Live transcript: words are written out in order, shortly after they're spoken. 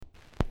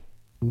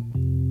To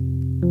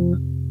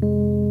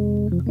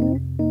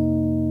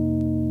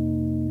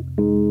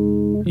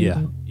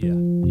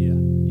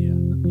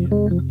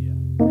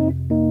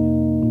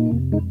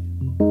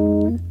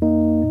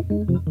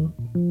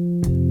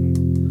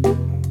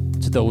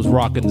those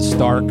rocking the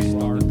Stark,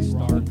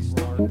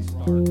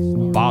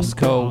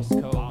 Bosco,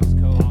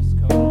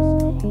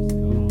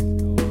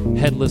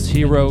 Headless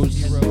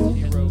Heroes,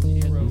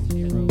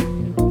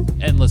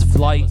 Endless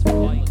Flight,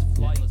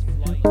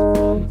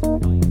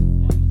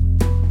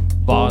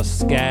 Boss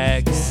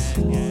Skaggs,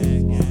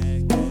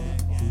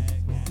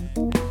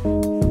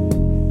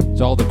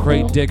 to all the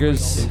crate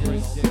diggers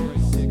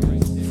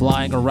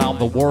flying around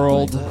the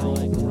world,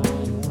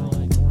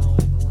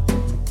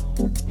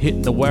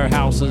 hitting the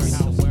warehouses.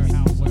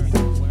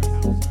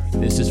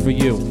 This is for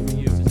you.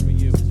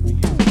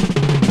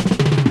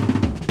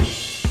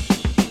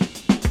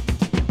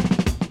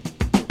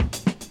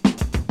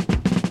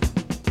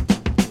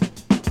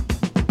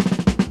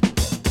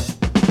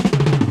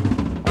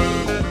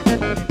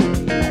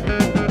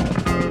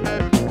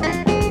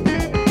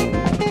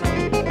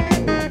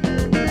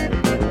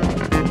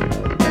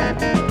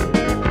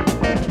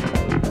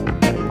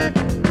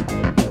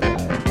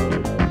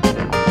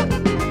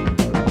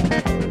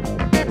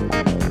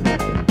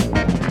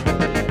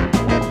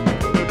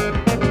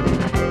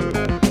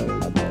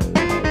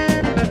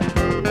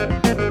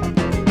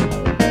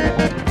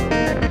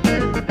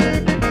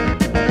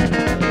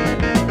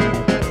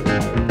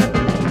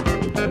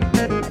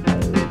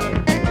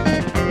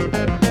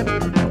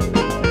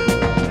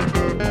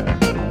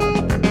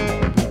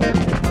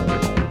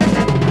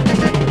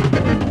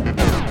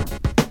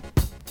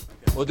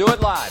 We'll do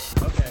it live.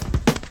 Okay.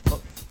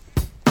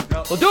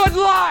 We'll do it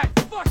live.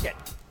 Fuck it.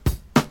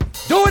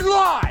 Do it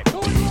live.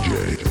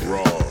 DJ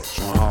Raj.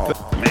 Oh,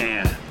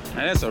 man,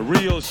 that's a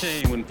real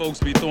shame when folks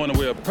be throwing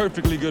away a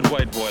perfectly good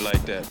white boy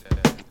like that.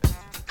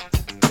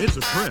 It's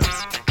a trip.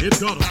 It's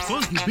got a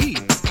funky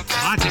beat.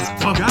 I can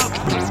bug out.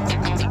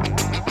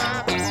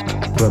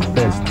 The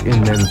best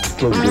in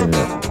exploding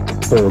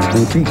for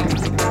boutique.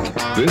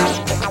 This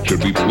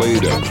should be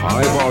played at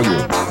high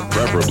volume,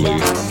 preferably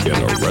in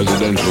a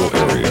residential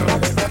area.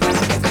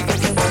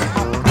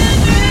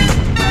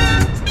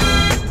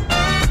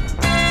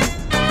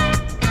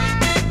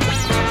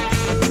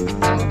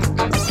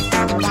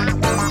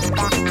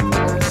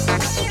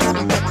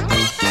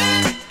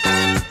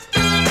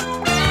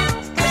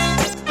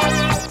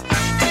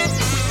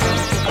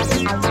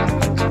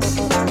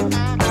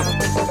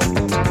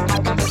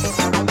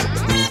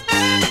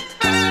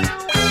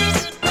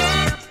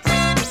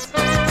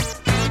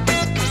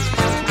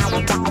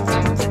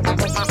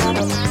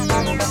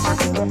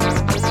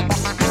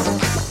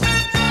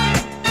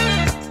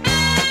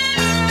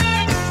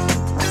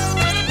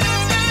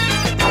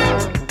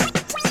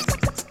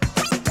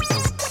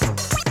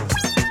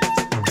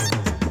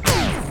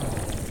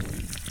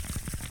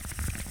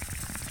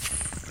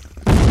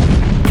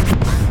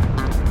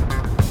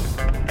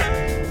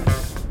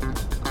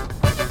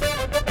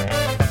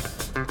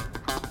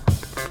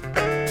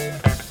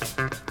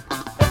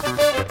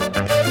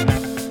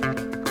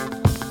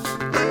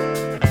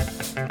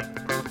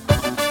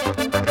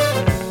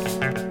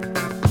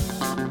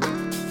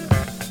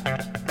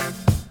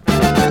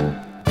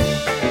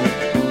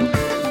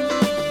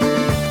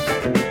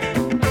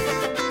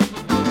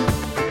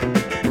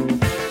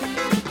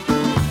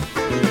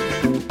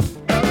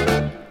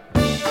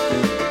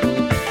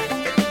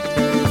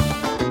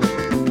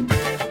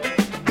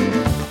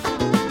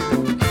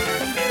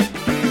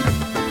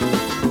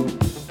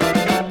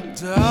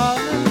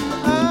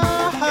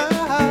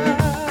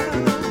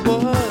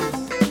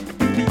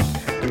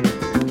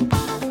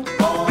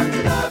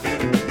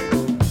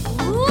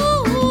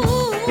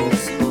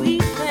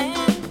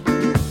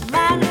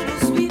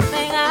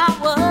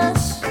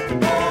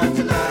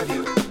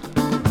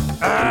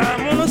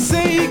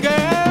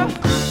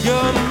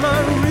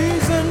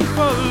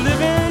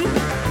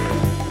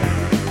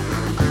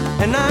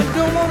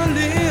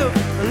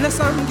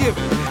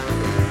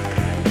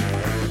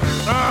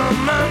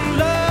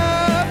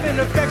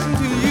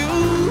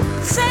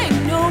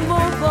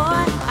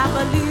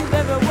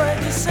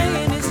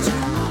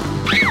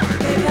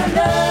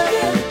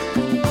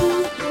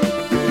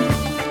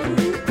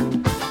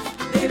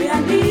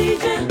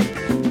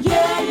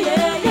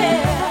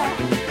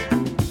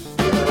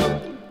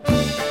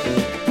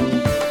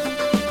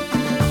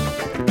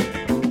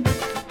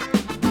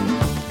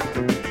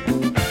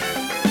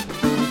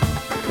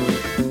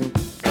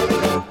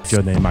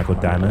 Your name, Michael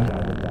Diamond.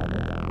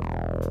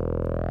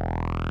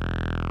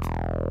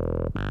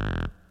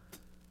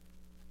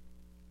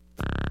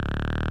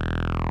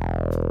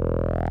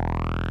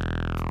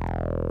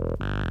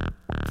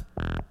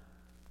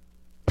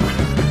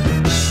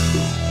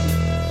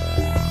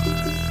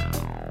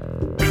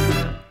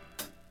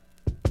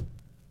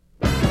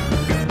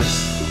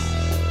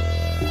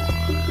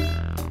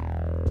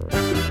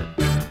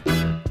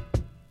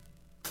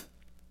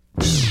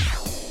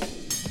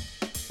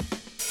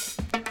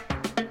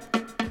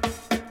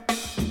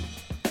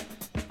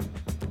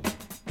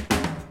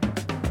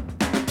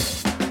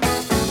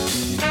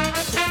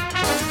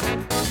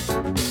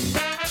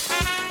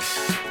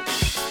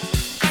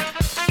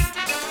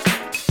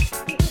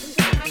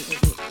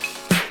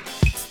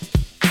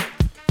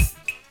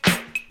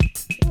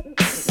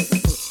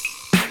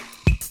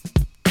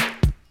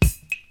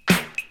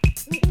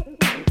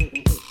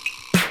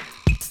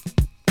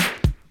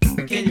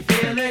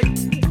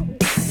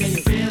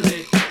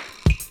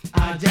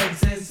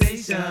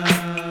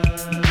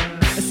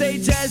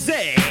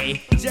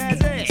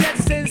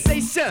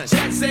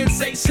 jazz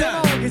sensation. Come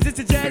on, 'cause it's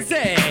a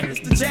jazzy. It's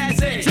the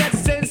jazzy.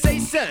 Jazz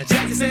sensation.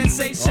 Jazz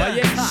sensation. Oh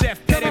yeah,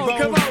 Chef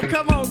Pettibone.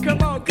 Come on.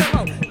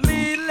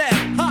 Lean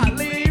left, hot,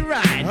 lean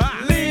right.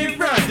 Lean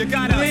front, you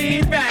gotta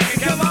lean back.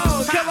 Come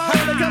on.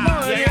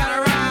 You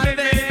gotta ride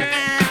it.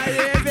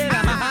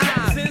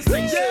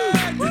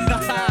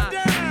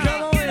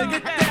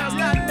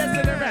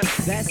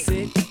 That's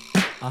it.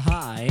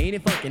 Aha, ain't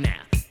it funky now?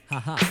 Ha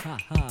ha ha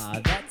ha,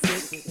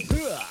 that's it.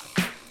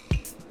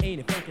 Ain't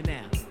it funky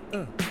now?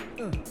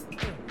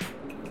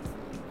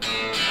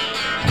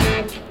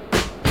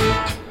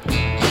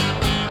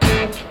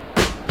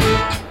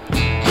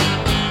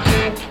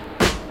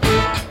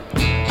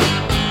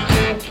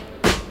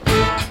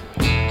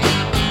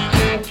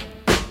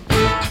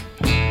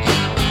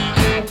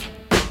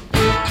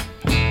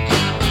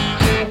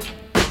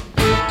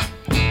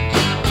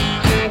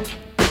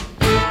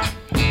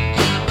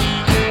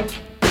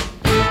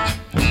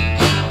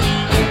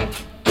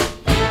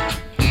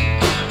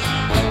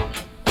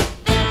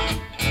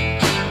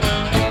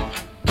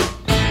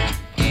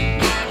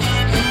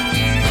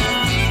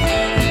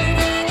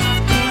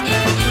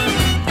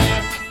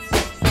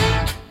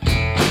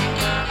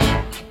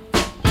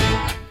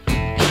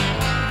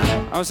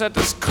 I was at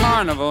this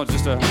carnival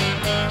just a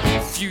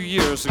few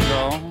years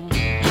ago.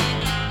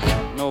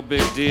 No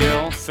big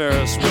deal,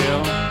 Ferris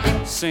wheel,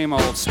 same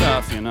old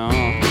stuff, you know.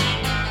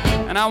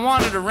 And I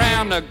wandered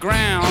around the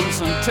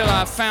grounds until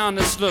I found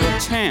this little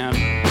tent.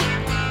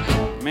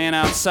 Man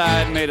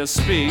outside made a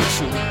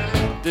speech,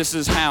 and this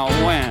is how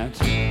it went.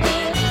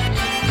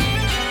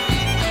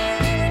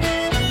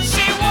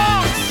 She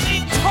walks,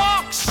 she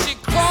talks, she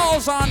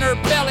crawls on her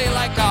belly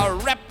like a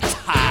reptile.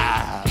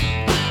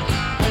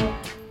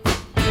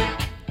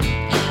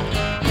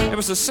 It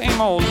was the same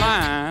old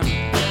line,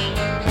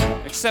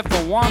 except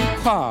for one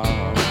part.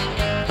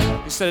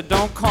 He said it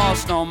don't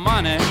cost no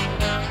money,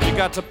 you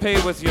got to pay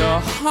with your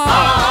heart.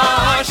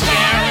 Oh,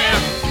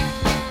 Sheriff,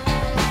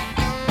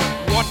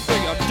 what do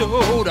you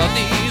do to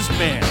these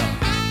men?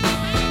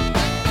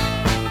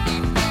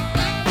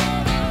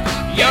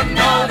 You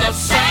know the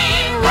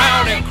same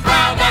rowdy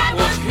crowd that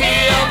was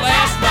here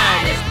last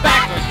night is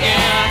back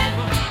again.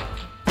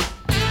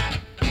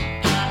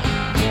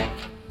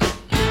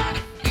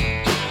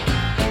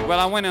 Well,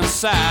 I went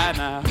inside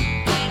and I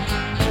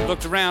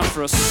looked around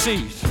for a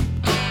seat.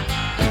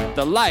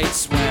 The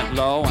lights went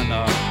low and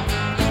the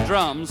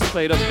drums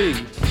played a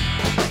beat.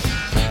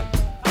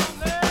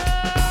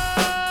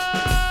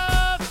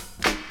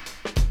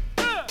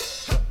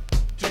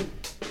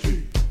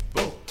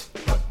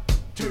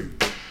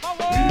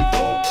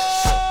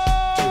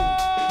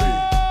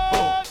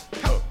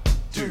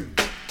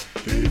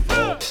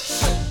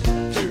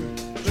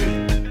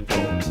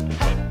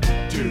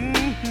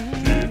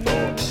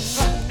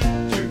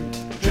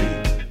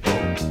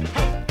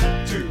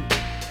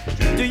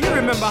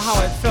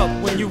 How it felt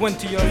when you went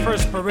to your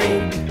first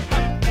parade,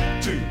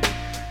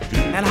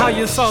 and how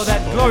you saw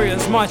that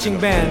glorious marching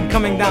band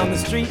coming down the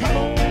street.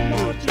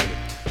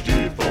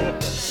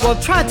 Well,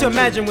 try to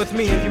imagine with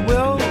me, if you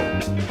will,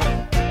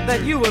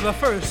 that you were the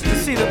first to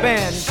see the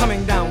band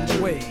coming down the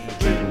way,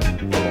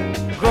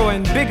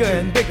 growing bigger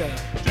and bigger,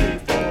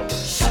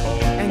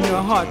 and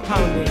your heart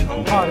pounding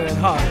harder and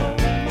harder.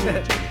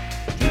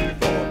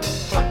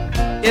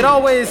 It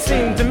always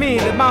seemed to me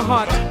that my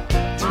heart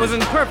was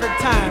in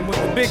perfect time with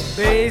the big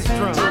bass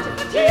drum.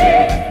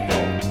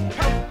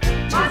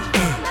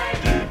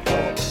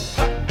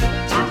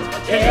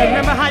 Can you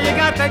remember how you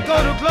got that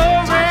go to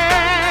glory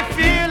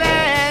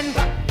feeling?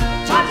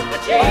 A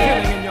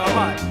feeling in your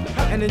heart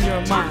and in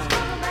your mind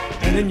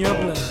and in your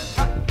blood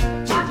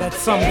that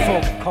some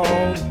folk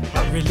call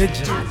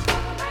religion.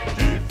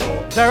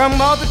 There are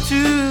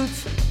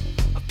multitudes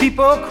of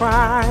people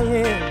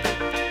crying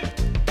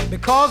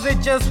because they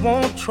just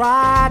won't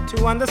try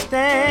to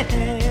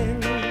understand.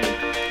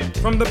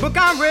 From the book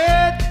I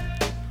read,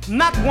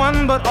 not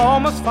one but all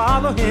must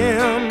follow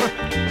him.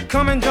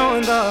 Come and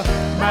join the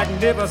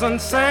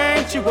magnificent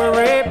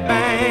sanctuary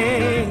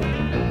band.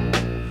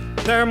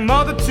 There are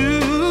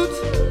multitudes,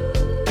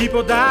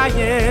 people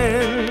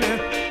dying.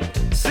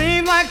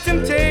 Seem like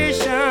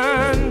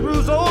temptation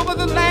rules over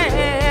the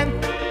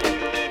land.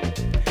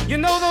 You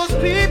know those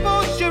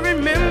people should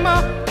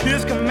remember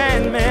his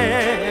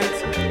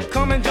commandments.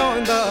 Come and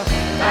join the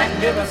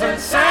magnificent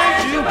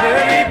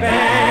sanctuary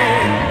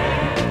band.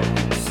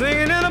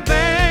 Singing in a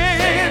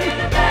band,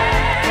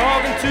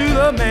 talking to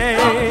the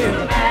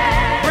man,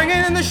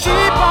 bringing in the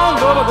sheep all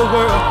over the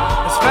world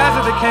as fast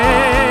as they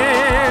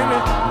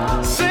can.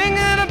 Singing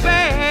in a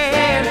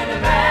band,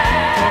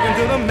 talking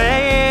to the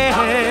man,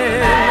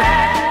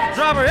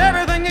 drop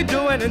everything you're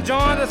doing and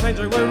join the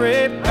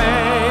sanctuary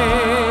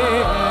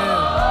band.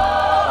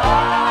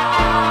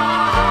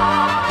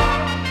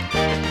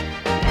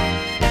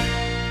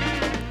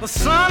 The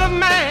Son of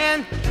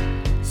Man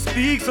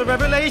speaks of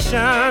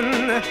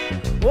revelation.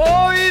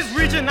 Oh, he's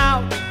reaching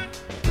out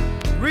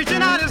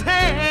his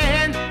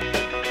hand.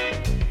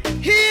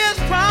 He has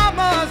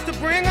promised to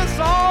bring us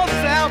all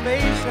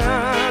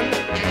salvation.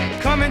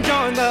 Come and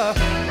join the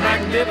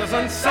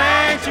magnificent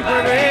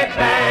sanctuary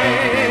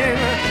band.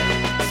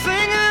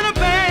 Singing in a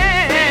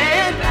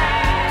band,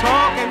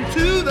 talking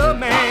to the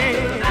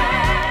man,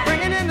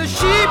 bringing in the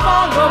sheep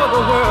all over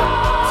the world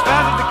as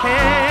fast as they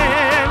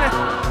can.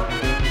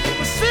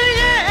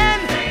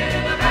 Singing,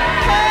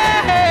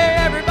 hey,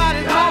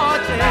 everybody's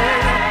marching.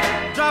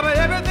 Drop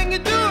everything you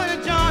do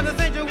and join the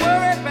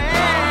sanctuary band.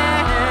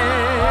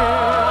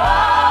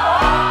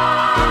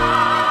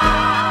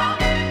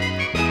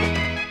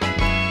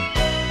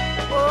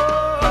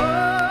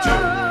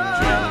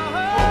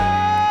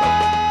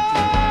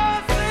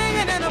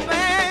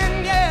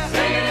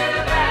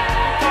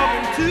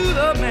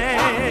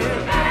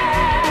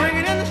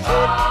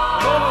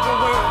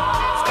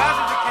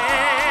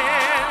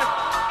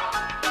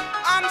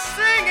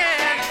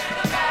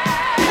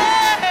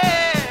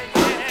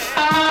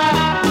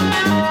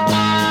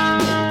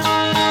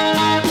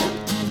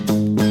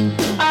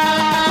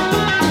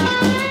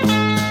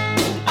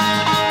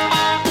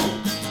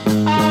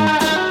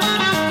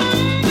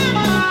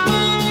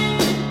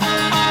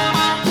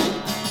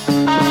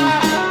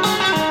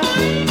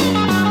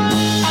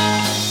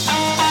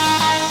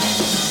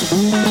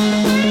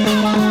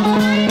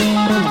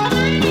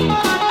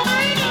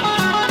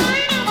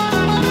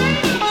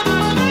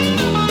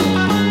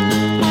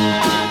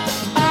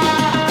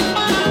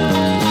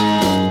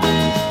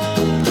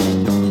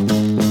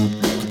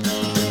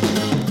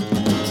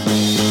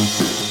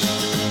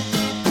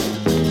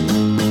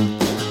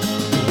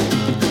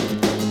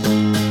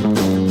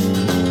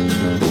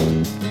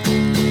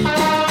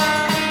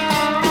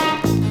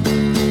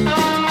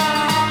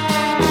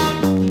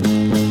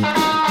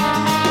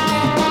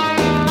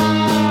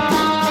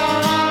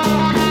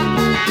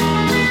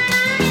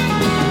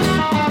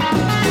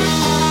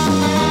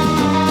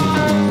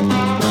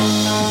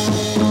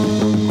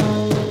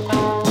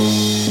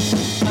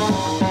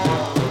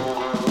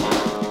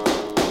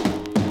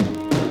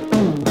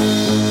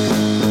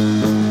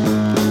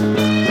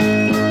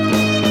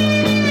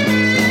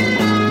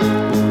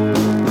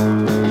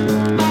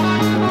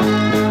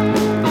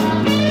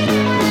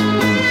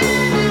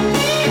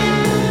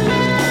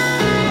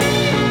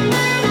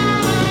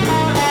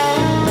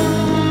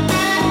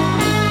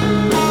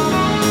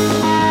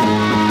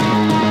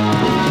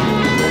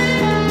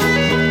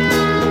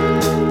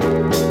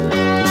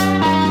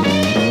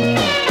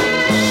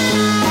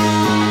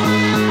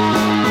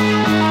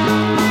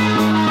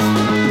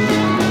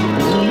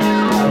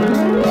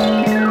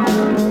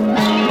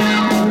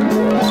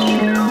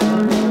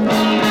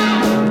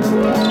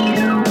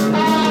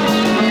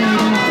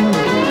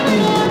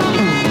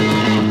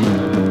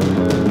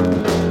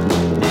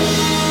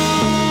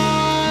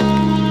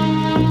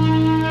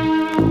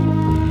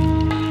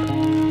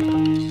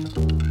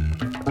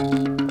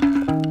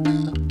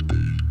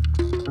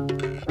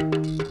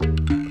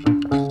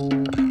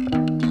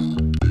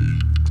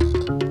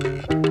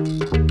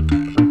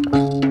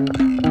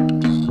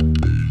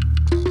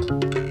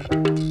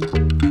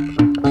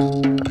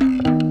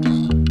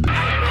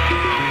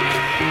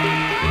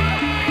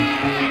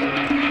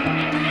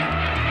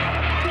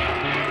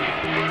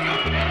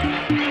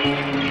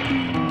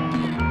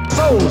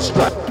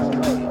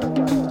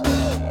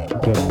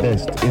 The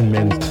best in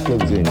men's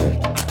clothing.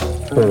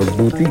 Paul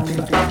Boutique.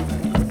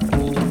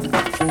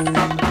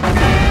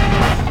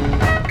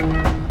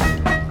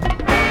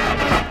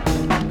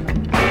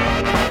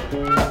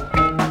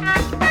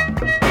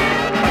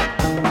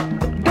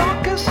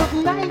 Darkest of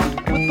night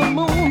with the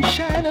moon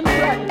shining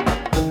bright.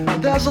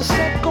 There's a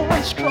set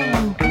going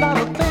strong, a lot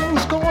of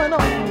things going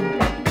on.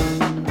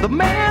 The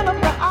man of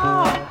the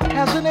hour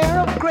has an air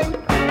of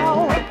great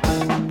power.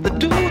 The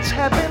dudes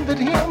have envied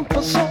him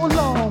for so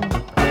long.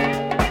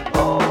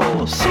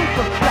 Oh,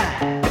 Superfly,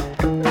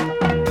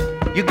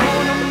 you're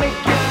gonna make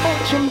your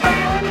fortune by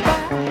and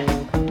by.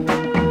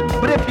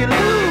 But if you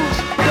lose,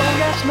 don't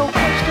ask no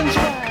questions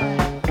why.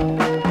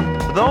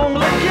 The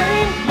only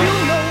game you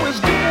know is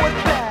do or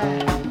die.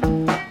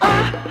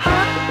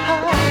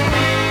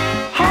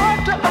 Hard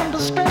to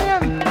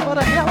understand, but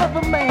a hell of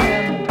a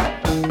man.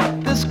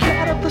 This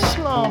cat of the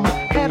slum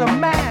had a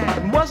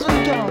mind,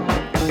 wasn't dumb.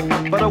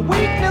 But a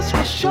weakness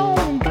was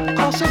shown,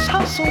 cause his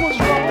hustle was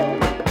wrong.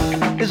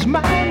 His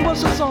mind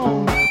was his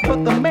own,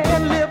 but the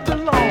man lived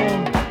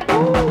alone.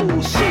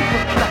 Ooh,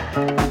 Superfly,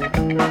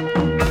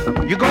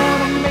 you're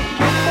gonna make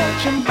your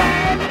fortune by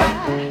and by.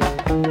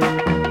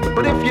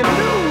 But if you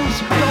lose,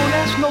 don't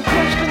ask no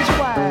questions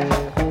why.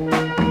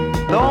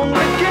 The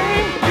only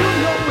game you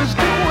know is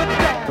do or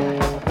die.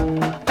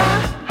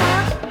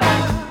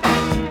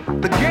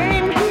 The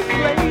game he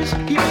plays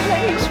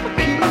for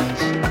keys.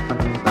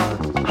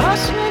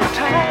 Hustling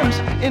times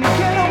in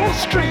ghetto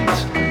streets,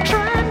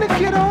 trying to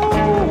get over.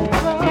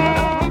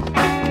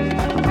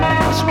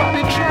 That's what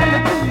they're trying to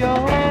do,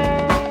 y'all.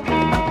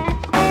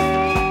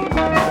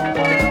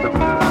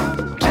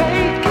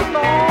 Taking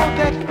all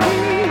that he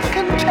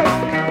can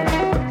take,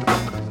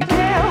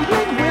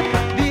 gambling with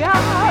the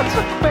odds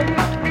of fate,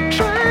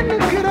 trying to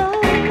get over.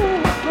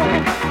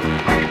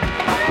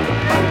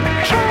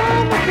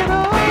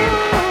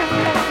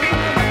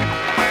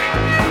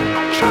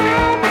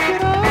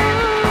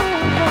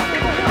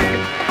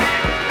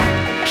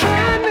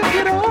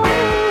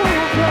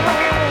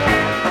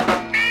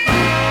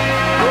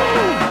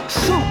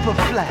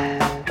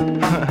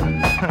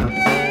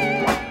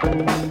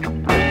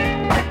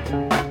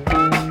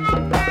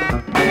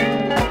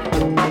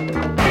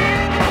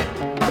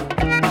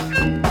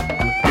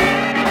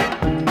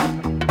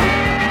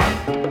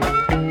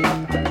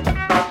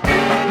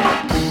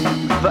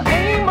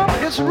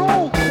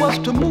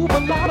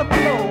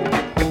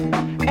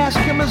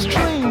 his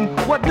dream.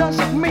 What does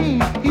it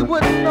mean? He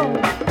wouldn't know.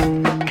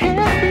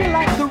 Can't be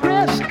like the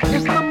rest,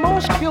 is the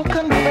most he'll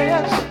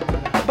confess.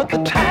 But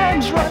the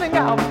time's running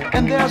out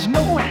and there's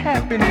no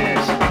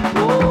happiness.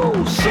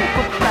 Ooh,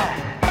 Superfly,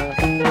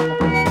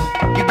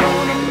 you're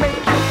gonna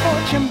make your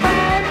fortune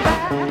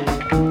bye-bye.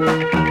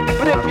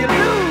 But if you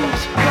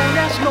lose, don't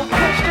ask no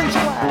questions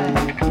why.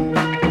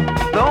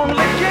 The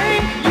only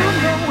game you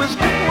know is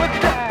do or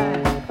die.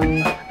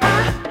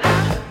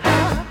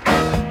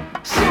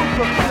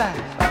 Superfly.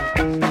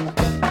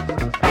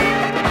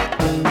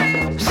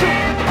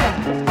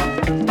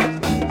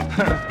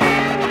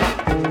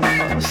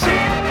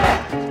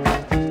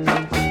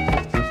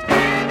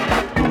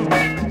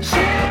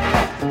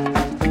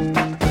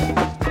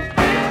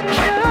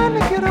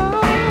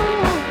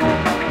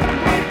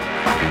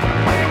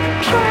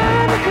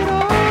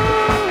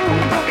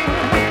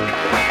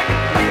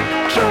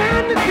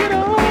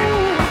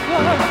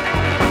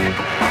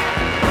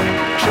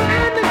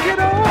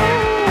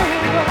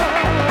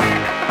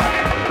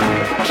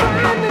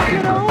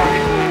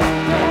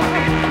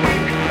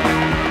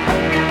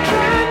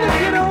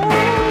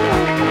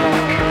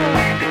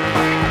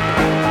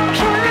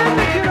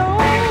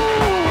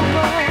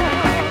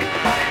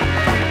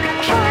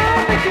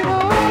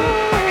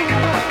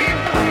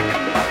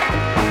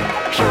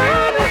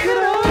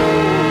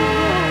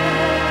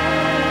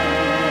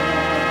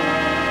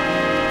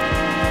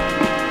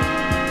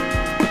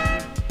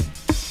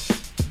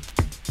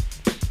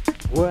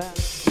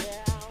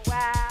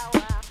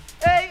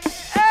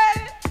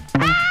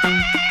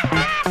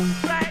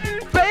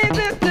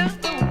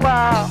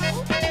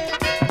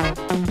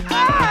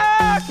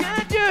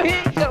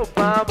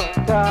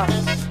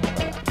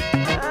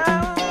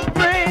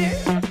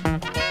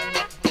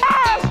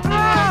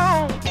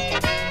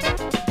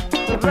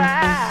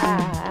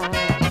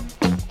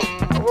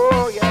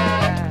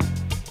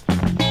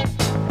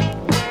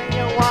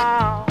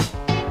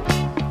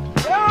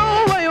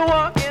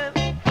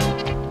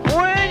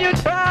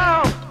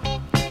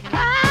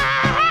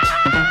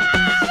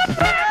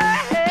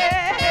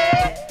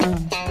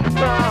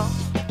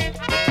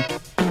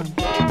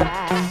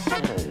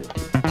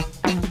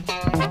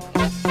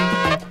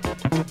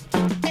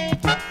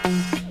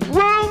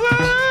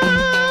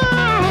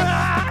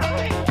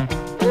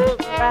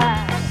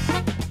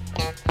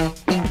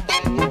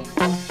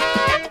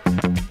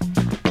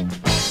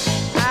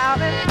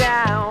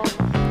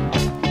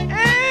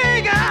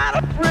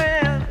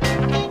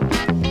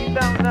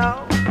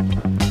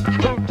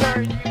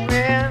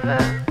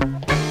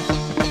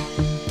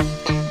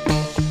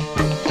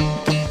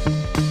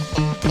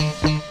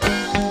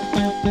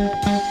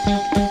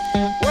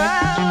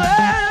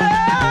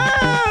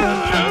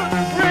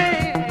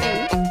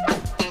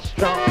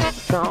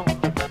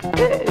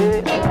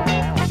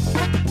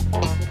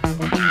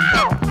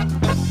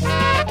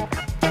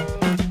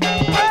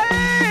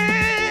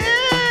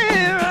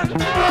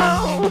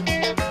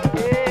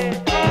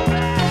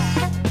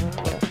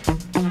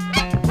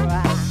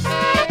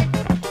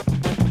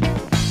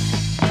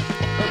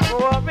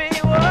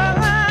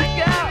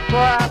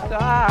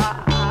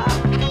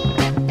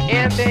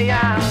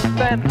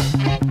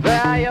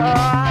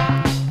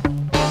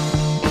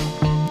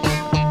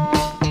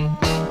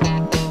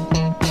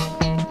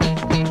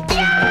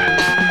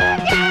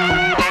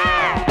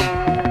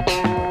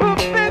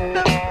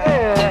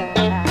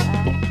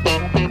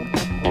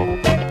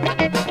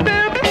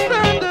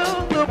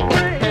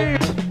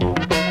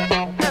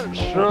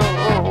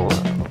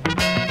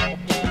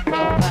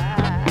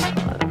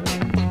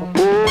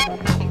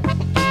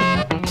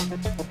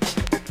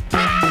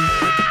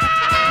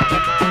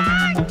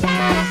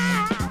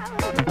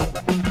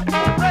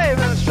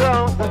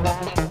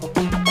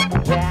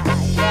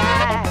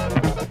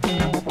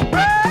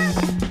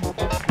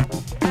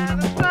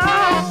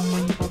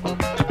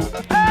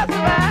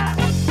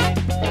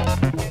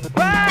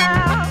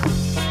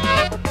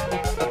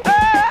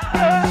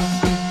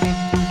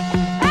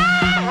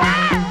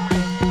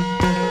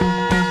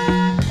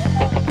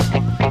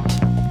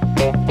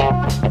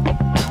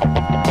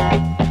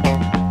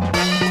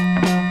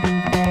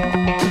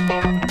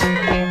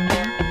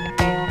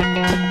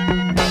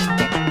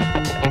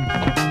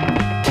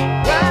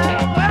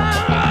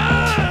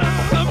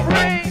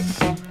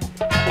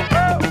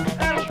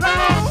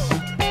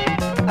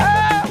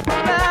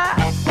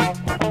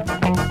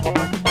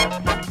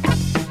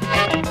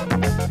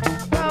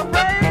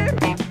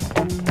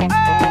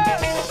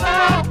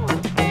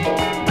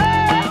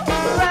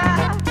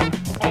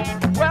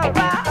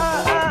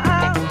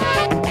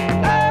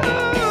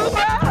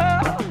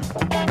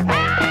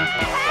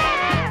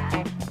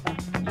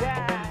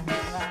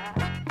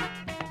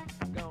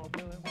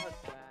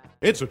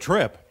 It's a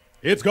trip.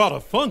 It's got a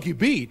funky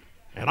beat,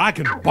 and I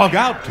can bug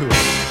out to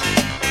it.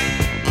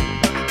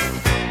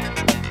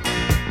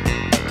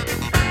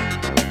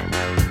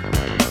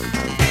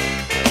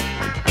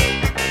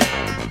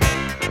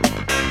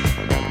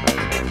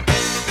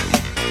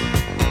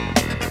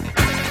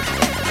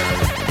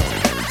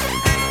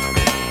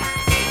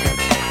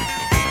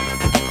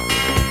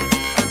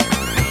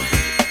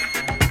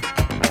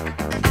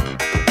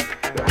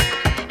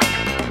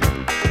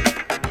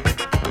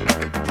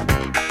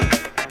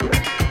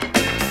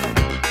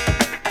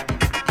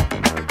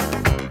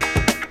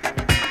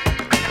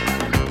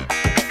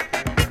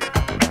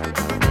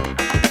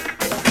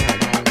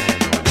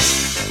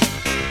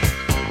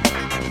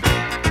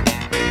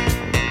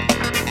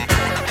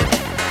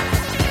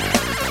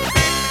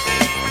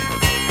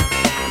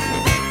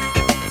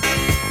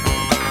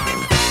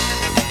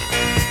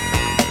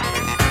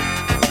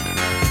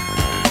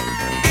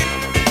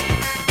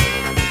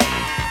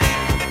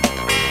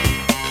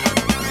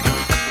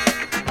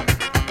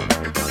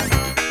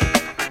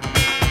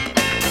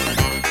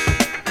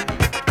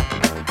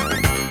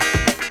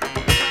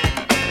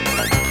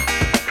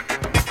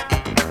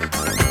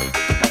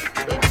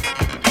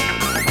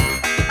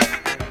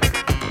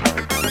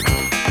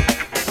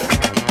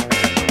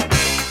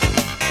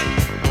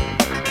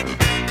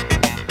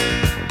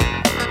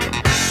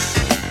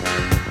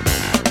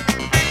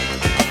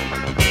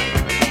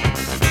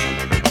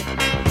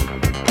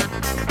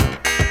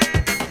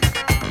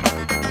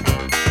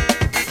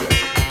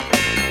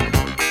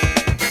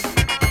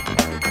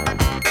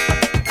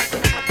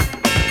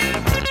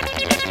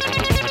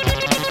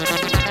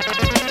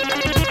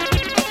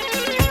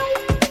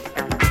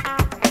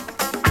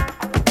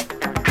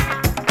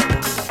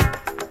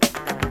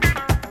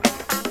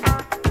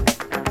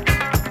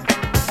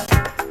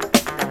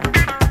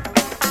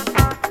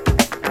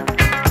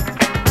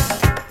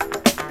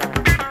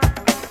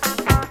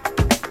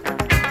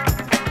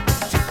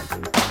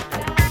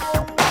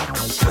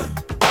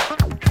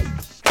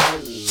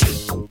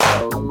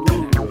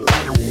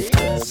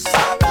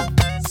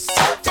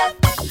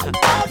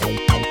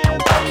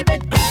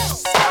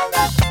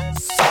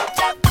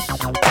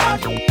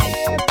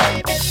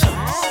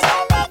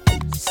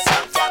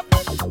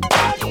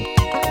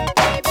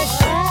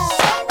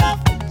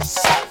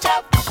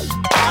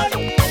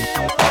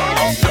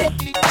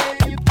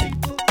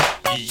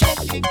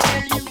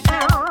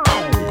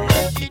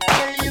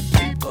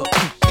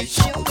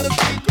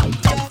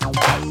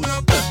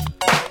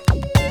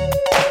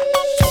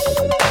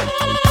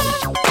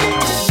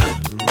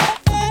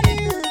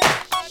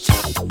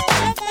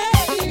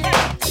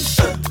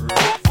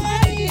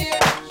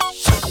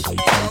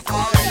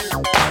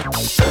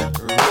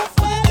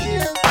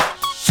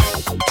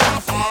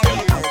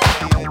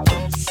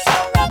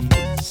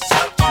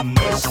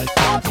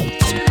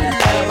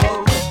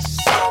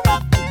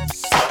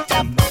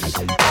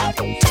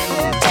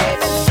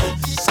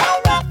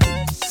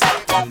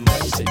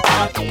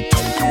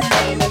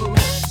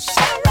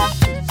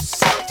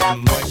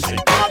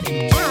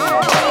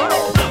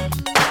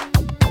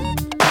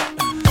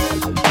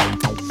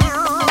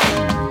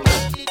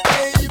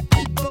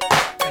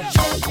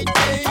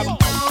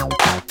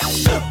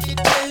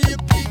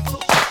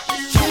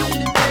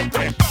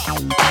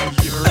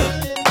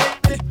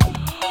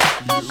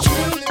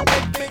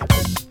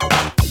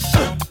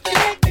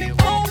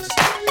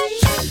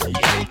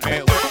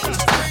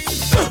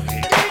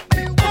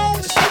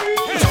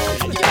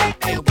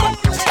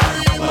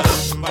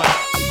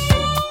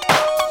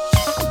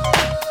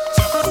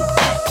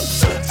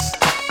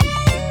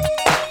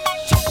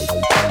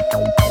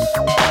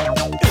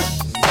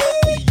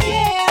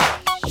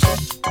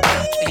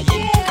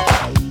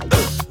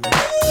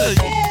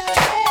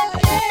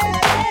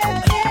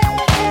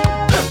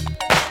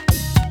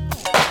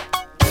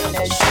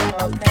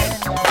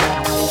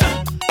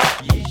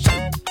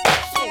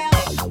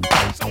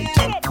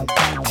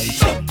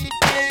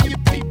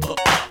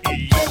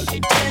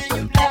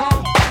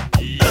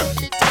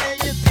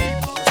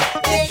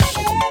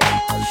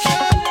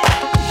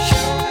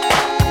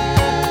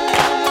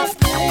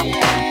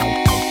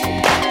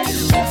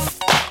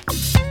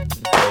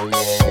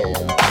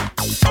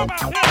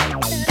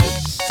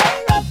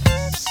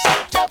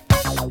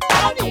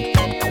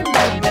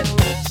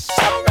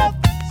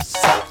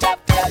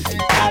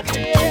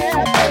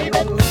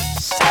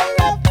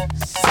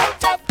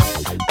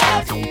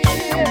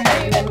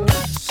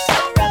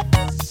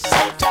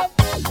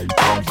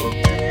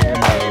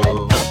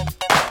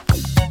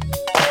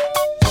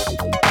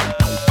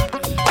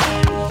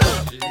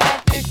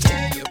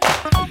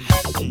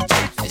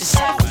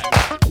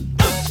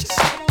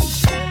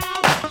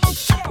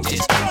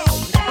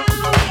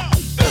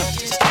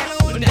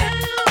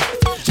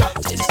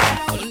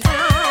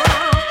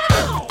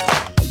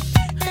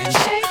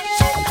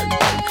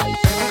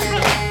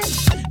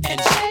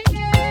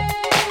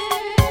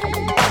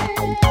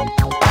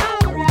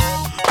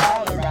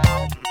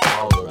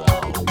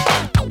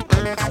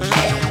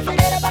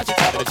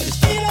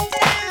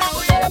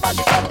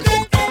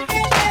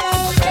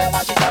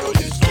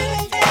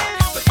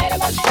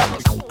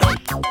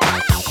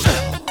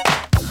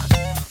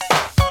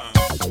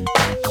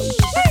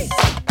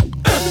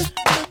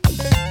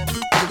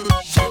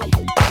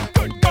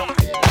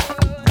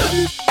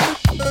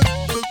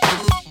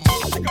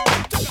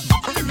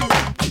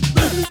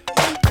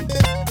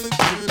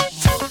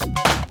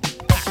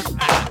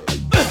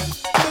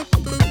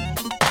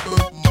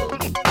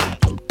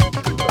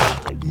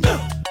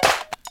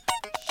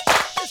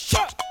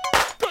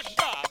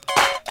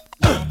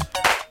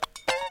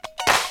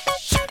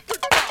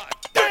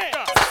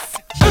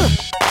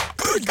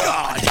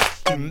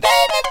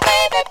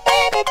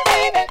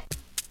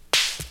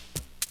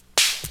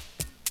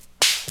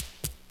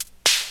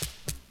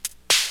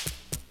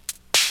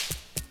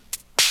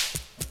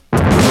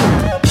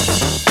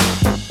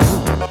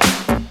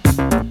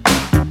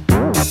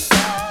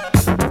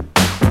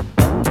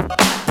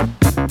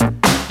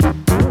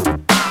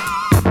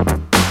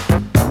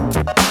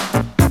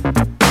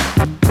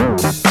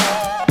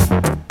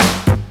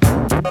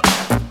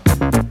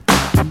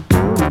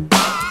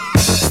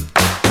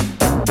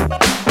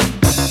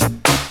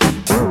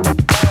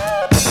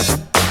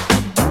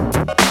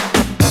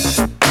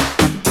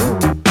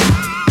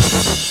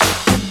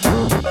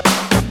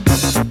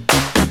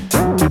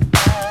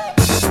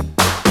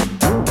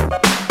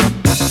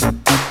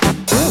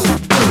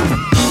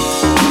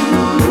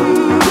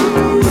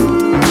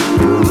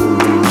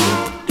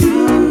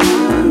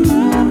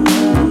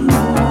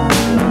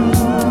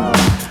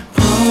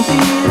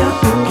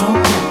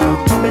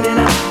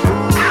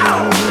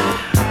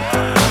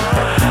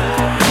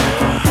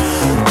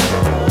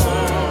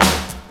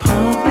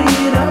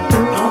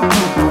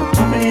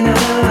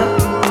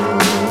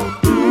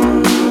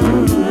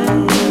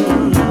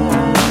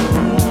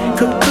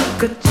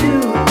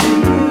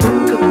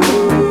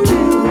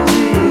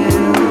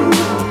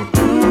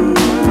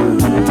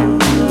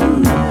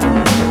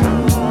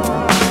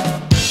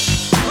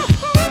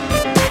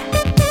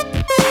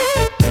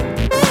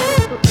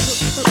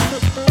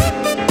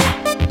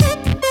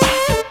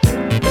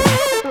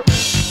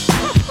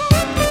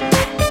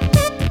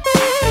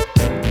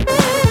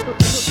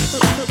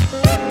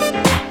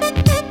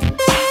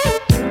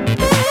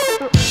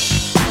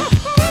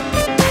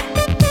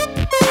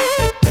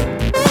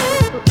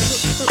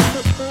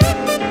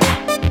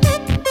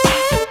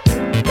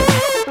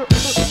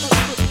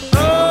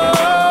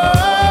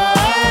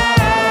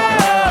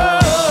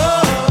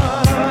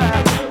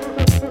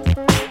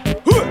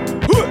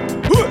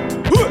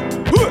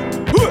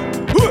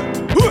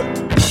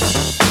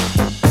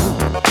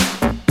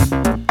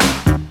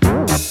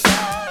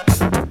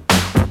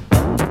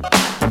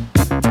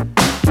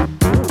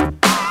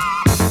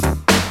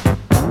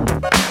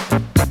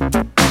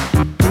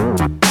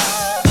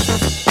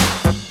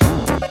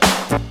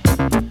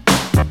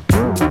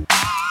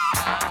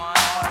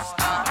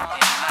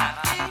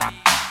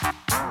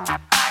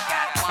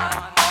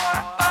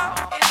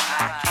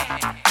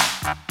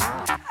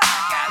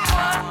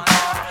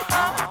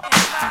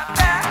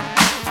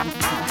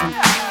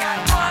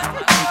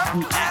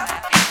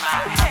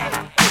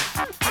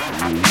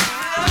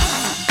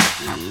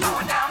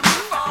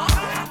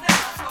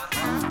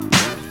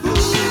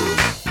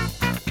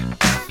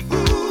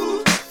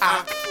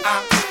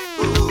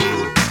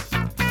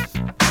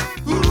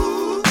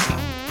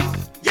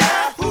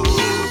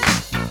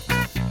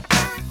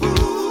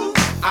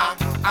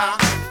 I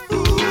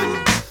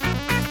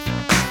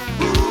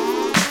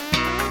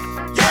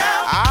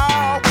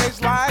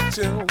always like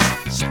to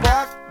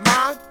spark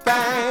my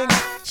thing,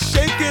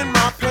 shaking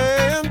my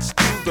pants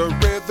to the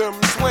rhythm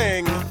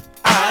swing.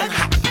 I'm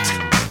hot.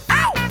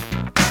 Ow!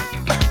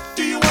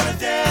 Do you wanna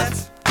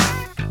dance?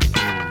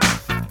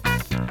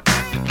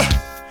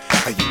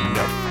 You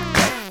know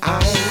that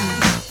I'm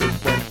the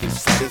one who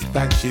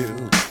satisfies you.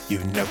 You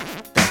know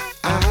that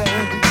I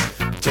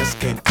just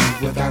can't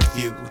do without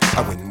you.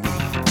 When we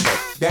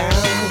get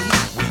down,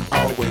 we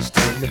always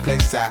turn the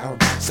place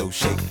out. So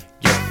shake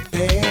your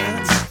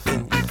pants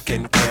and you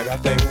can get a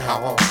thing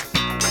home.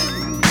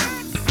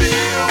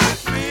 Feel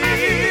with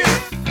me,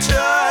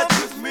 touch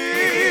with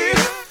me,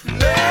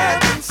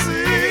 let them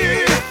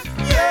see,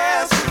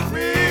 yes with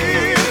me.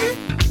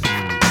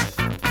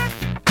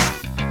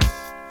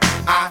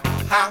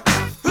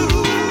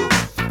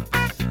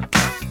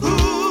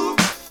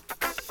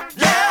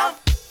 Yeah.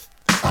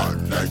 I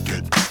like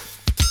it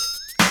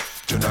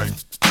tonight,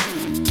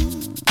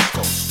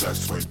 'cause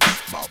that's when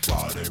my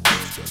body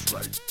feels just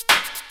right.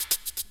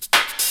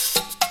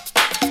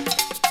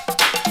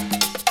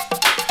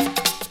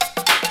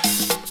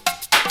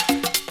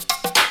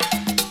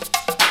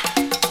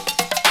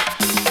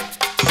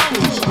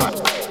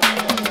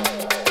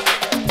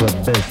 The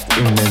best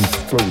in men's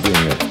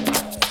clothing.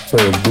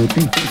 Paul's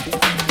Boutique.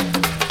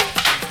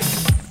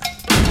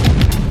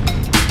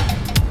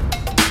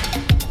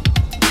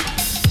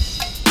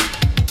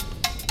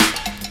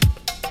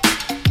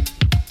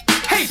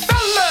 Hey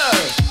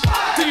fellas,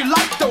 do you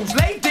like those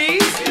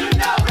ladies? You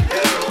know we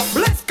do.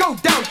 Well, let's go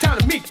downtown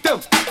and meet them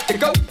at the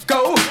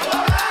go-go.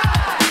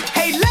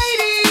 Hey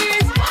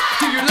ladies,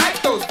 do you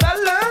like those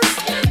fellas?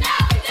 You know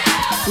we do.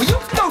 Well, you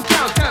go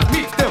downtown and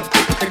meet them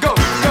at the go-go.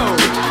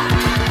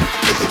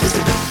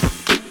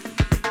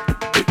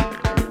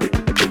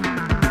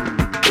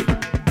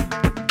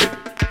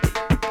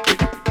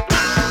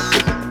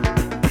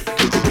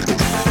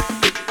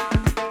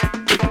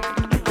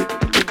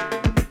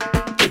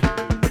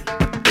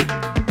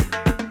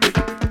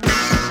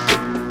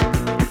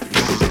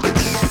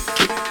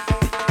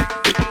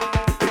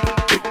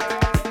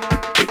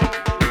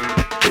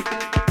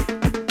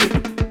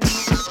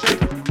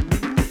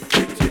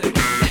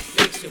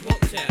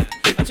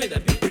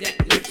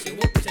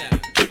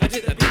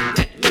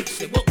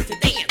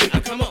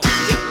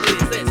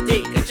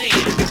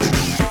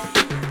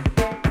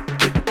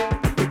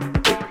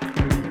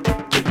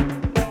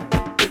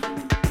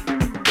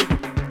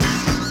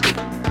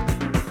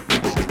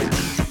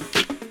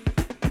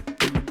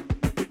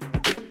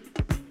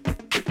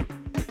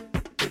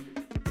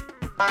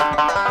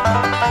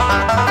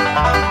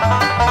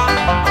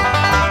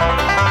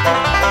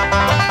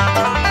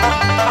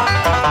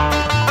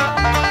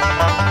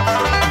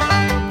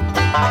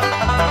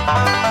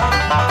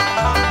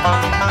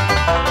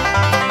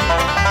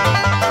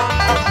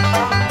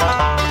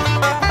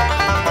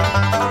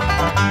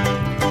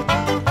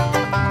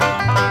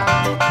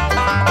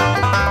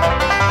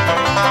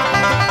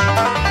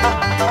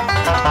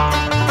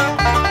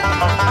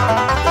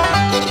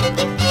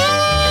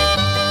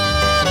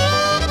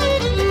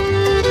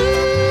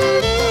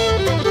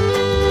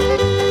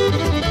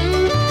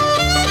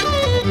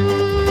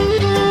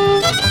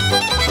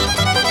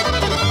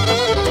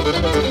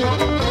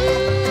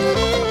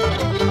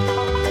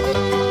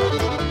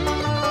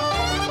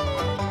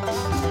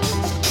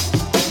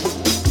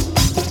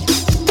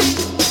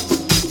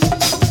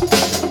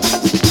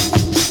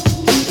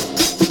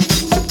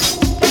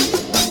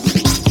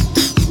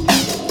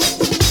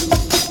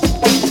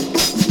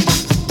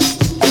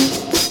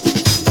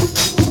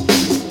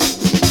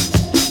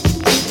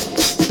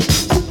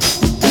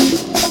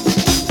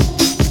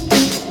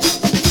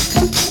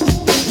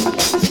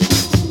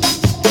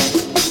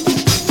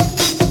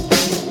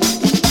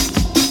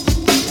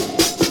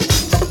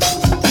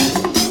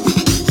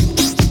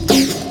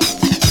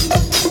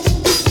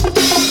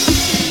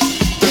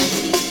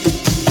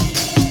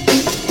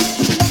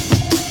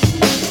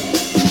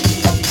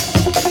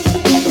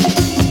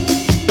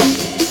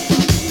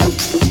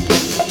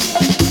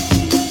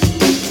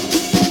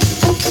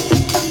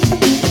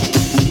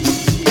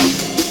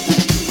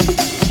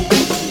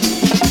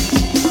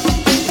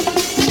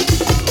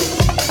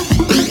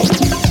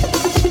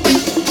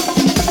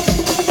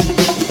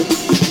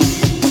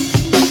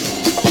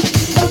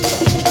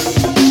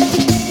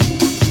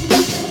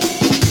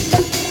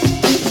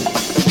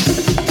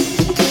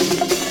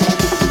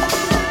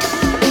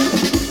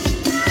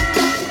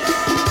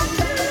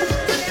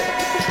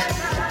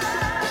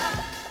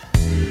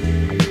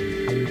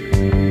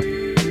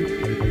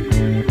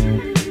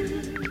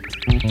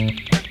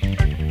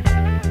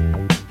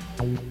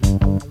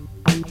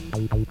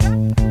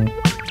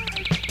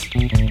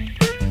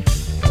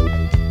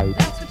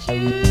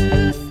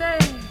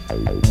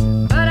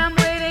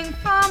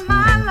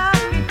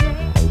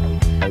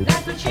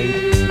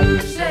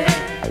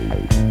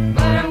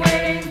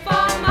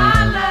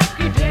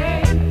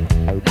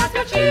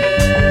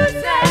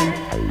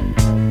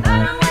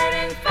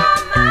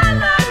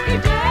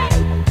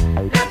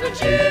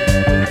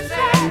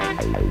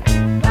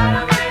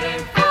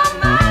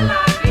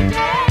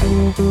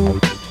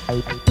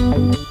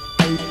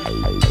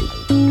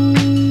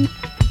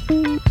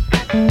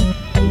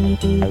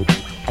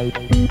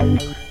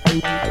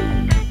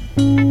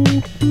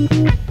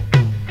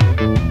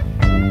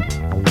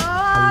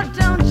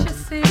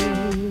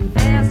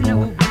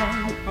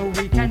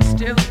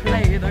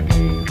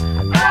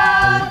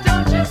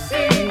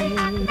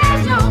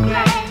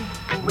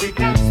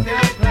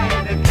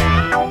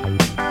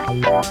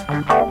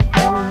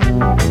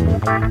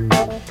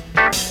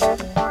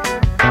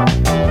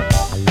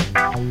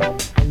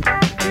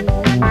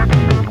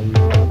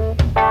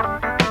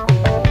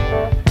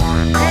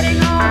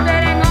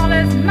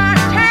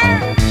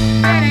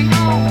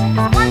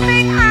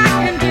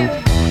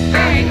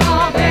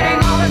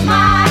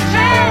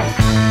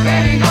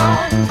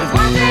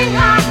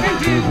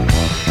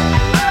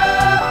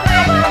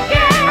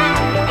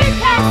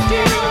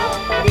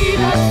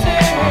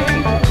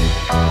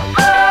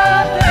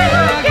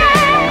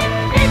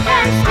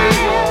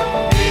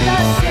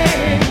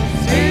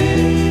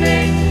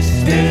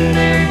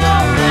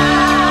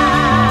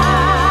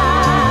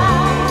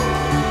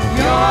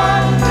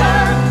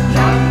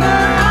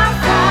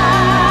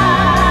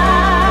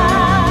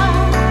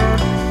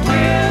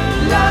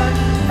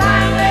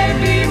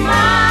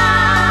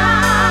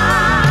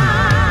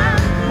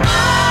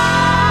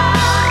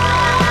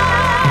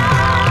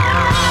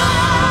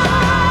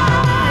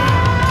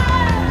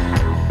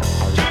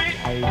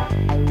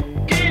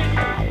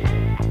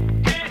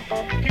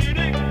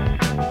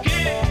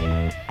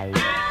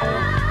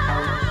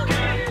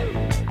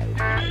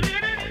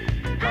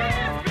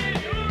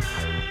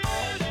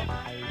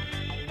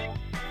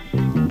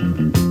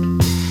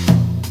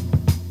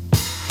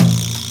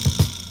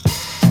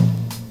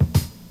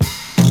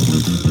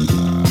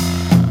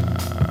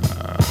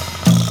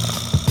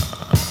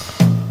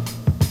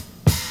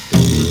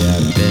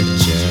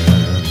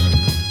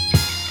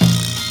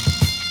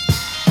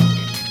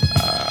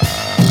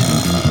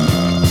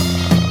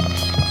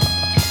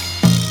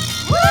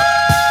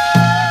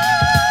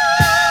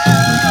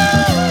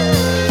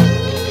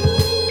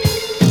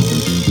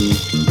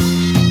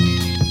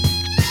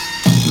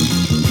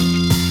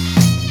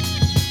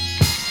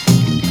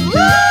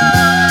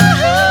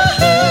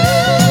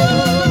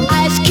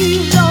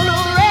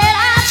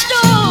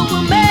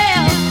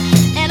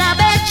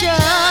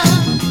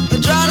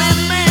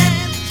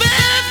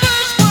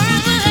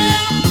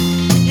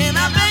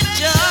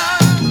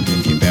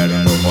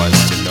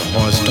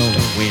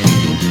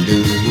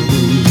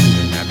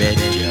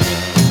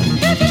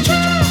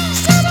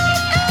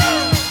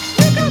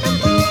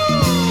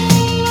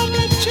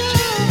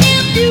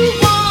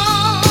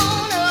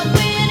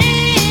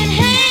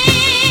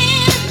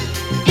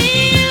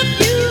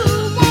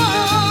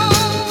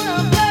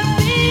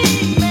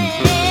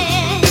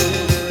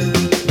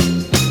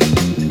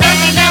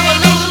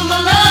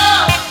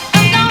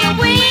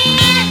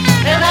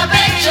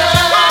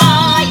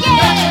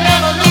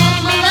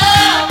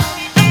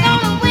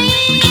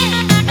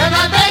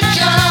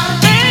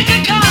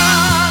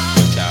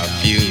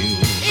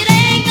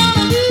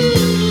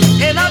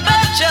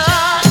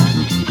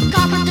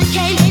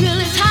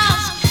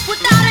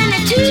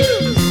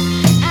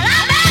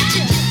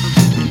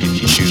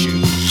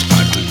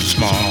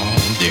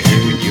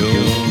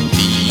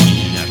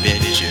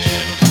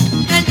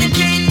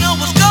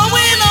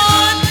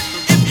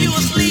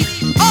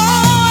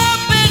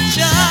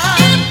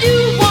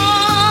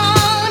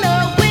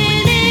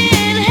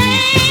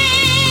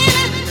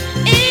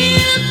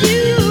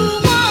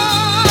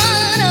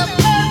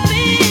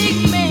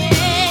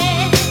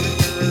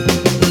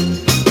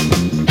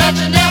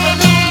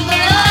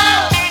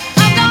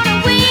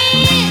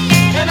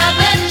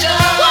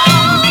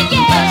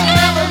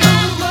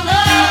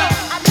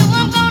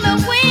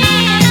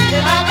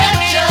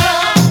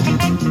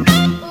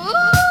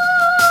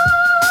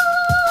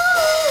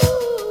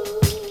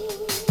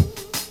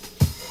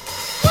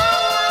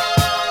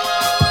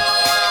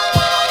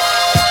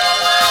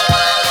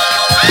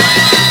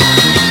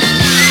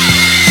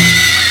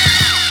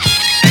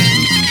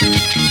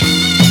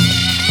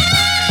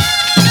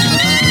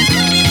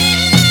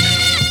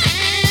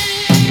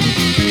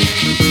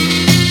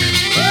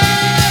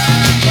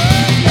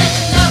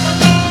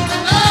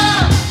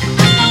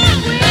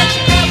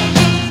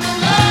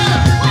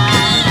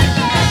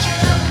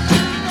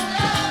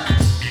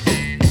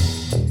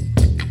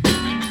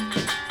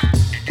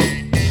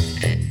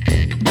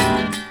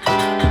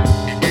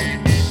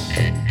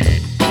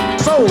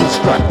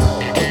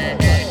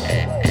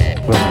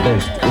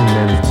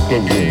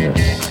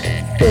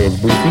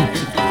 Paul's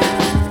Boutique.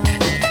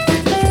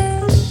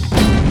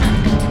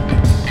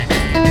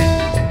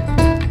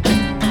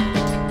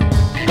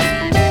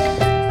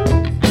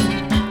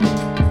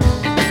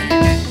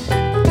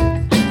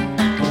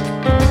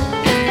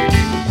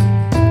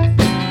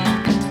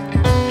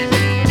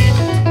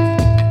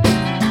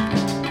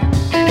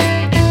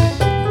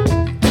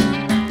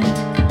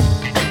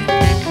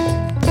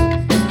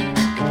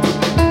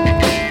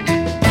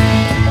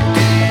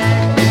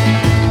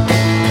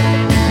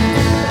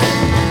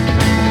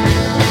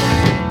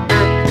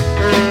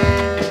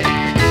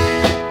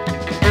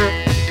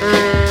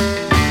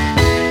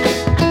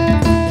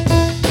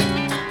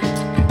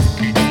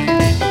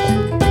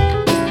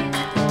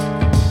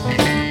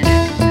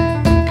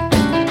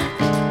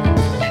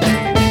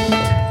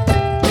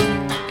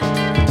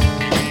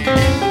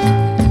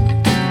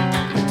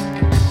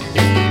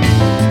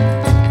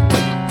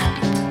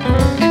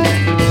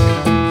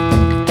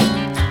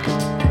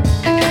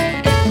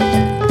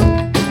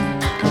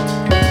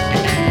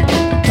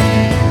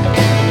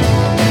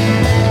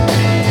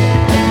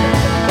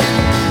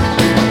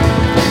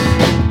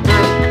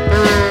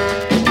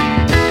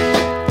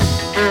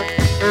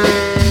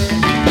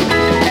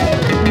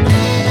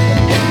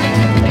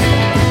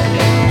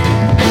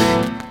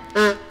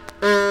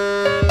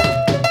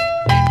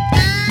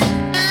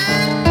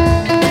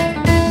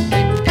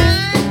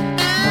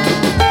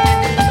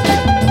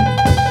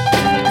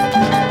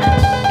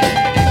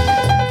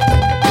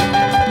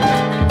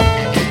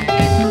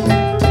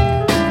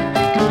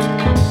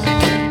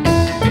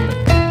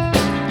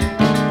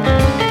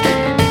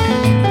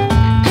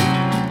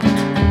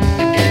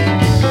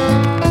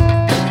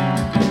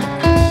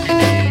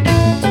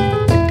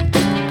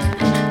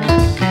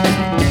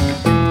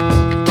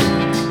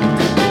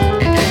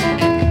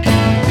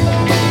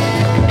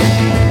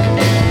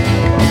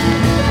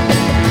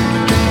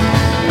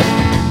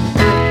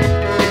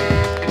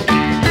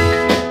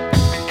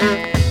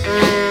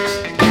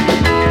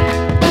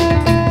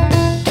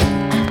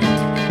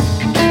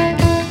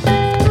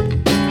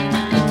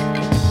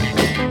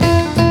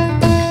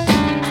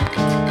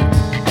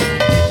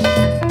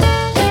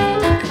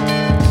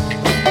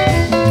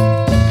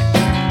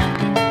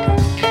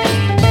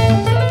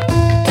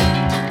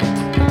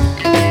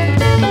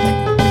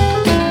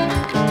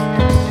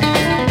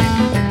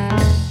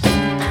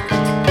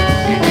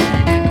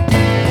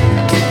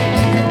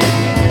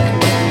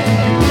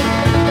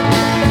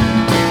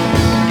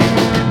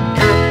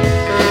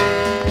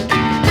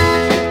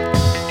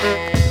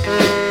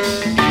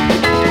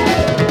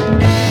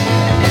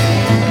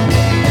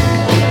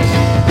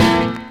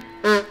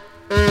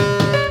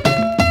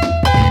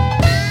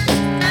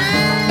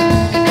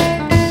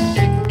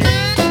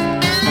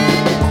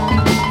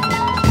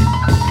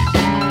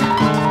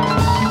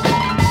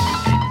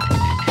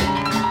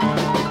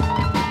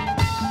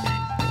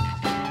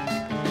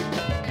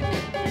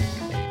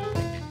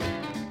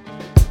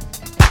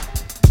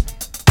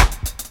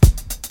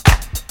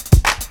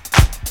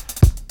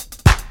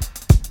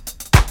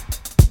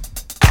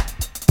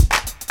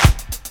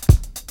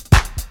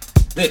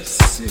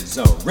 This is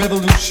a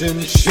Revolution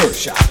Sure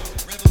Shot.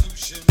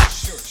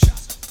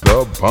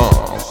 The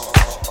Bomb.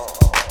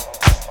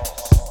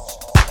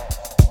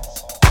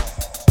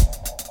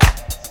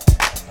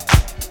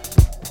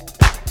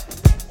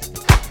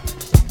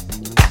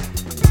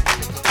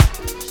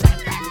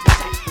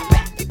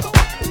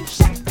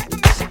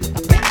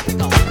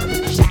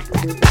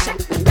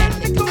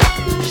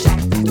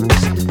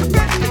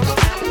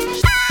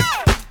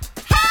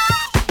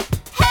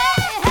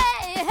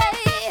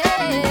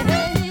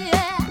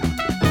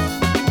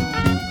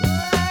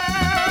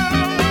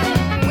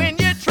 When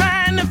you're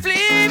trying to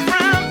flee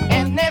from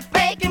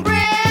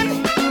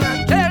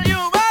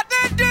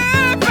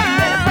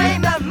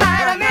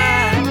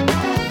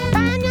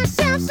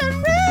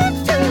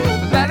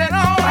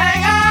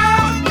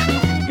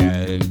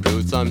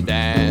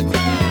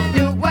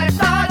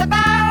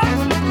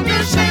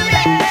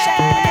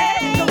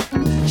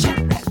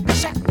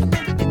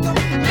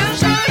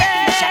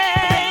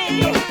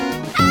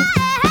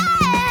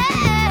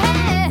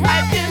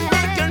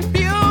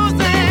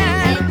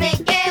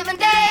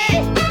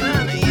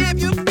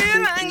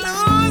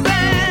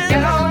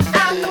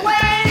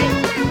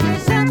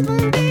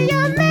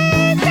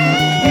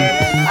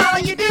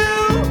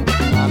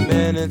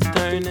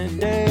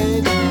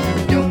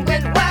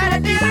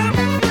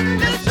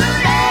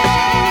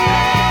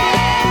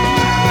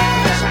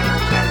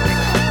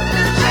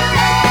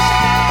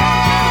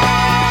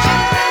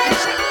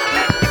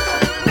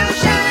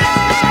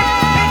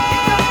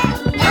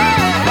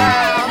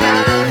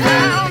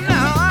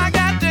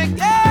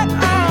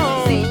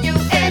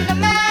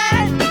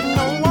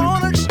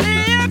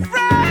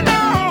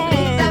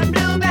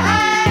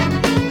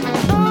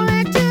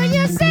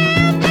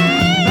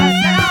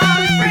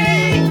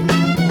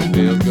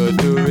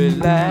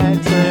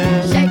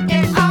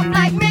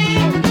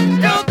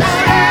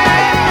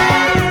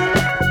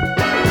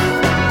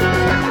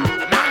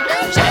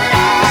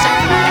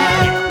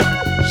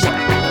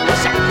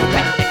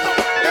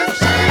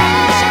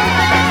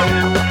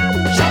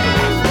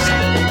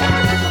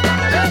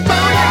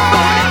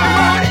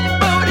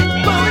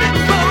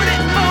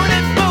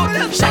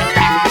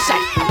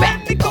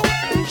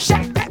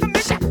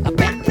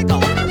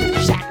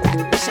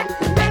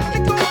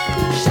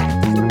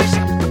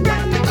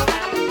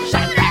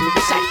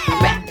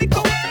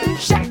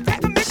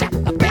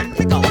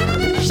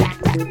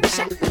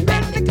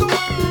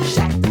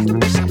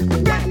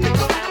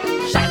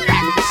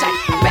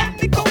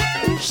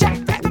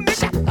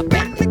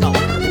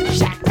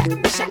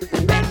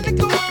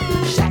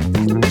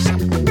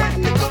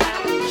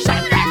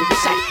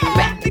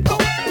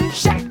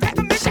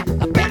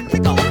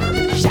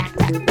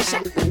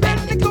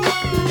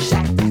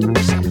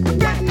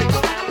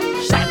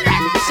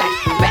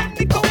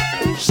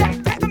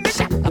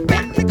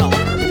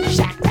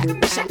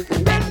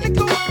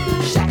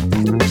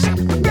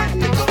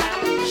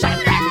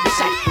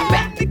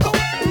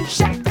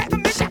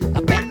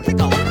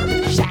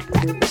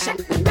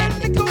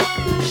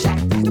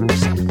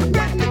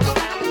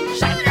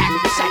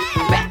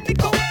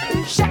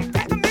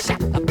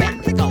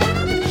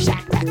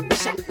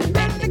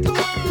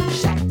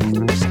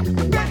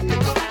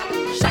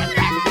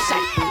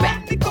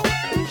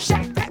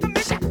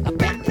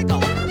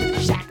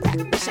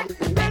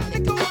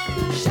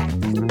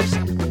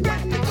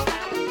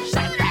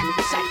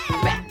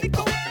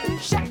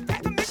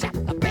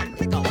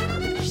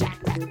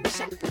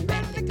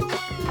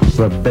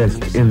the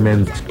best in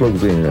men's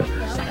clothing.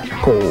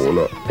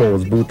 Call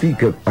Paul's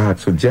Boutique.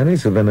 Ask for Jenny.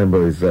 So the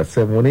number is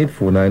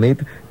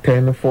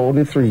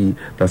 718-498-1043.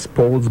 That's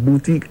Paul's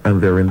Boutique,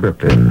 and they're in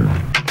Brooklyn.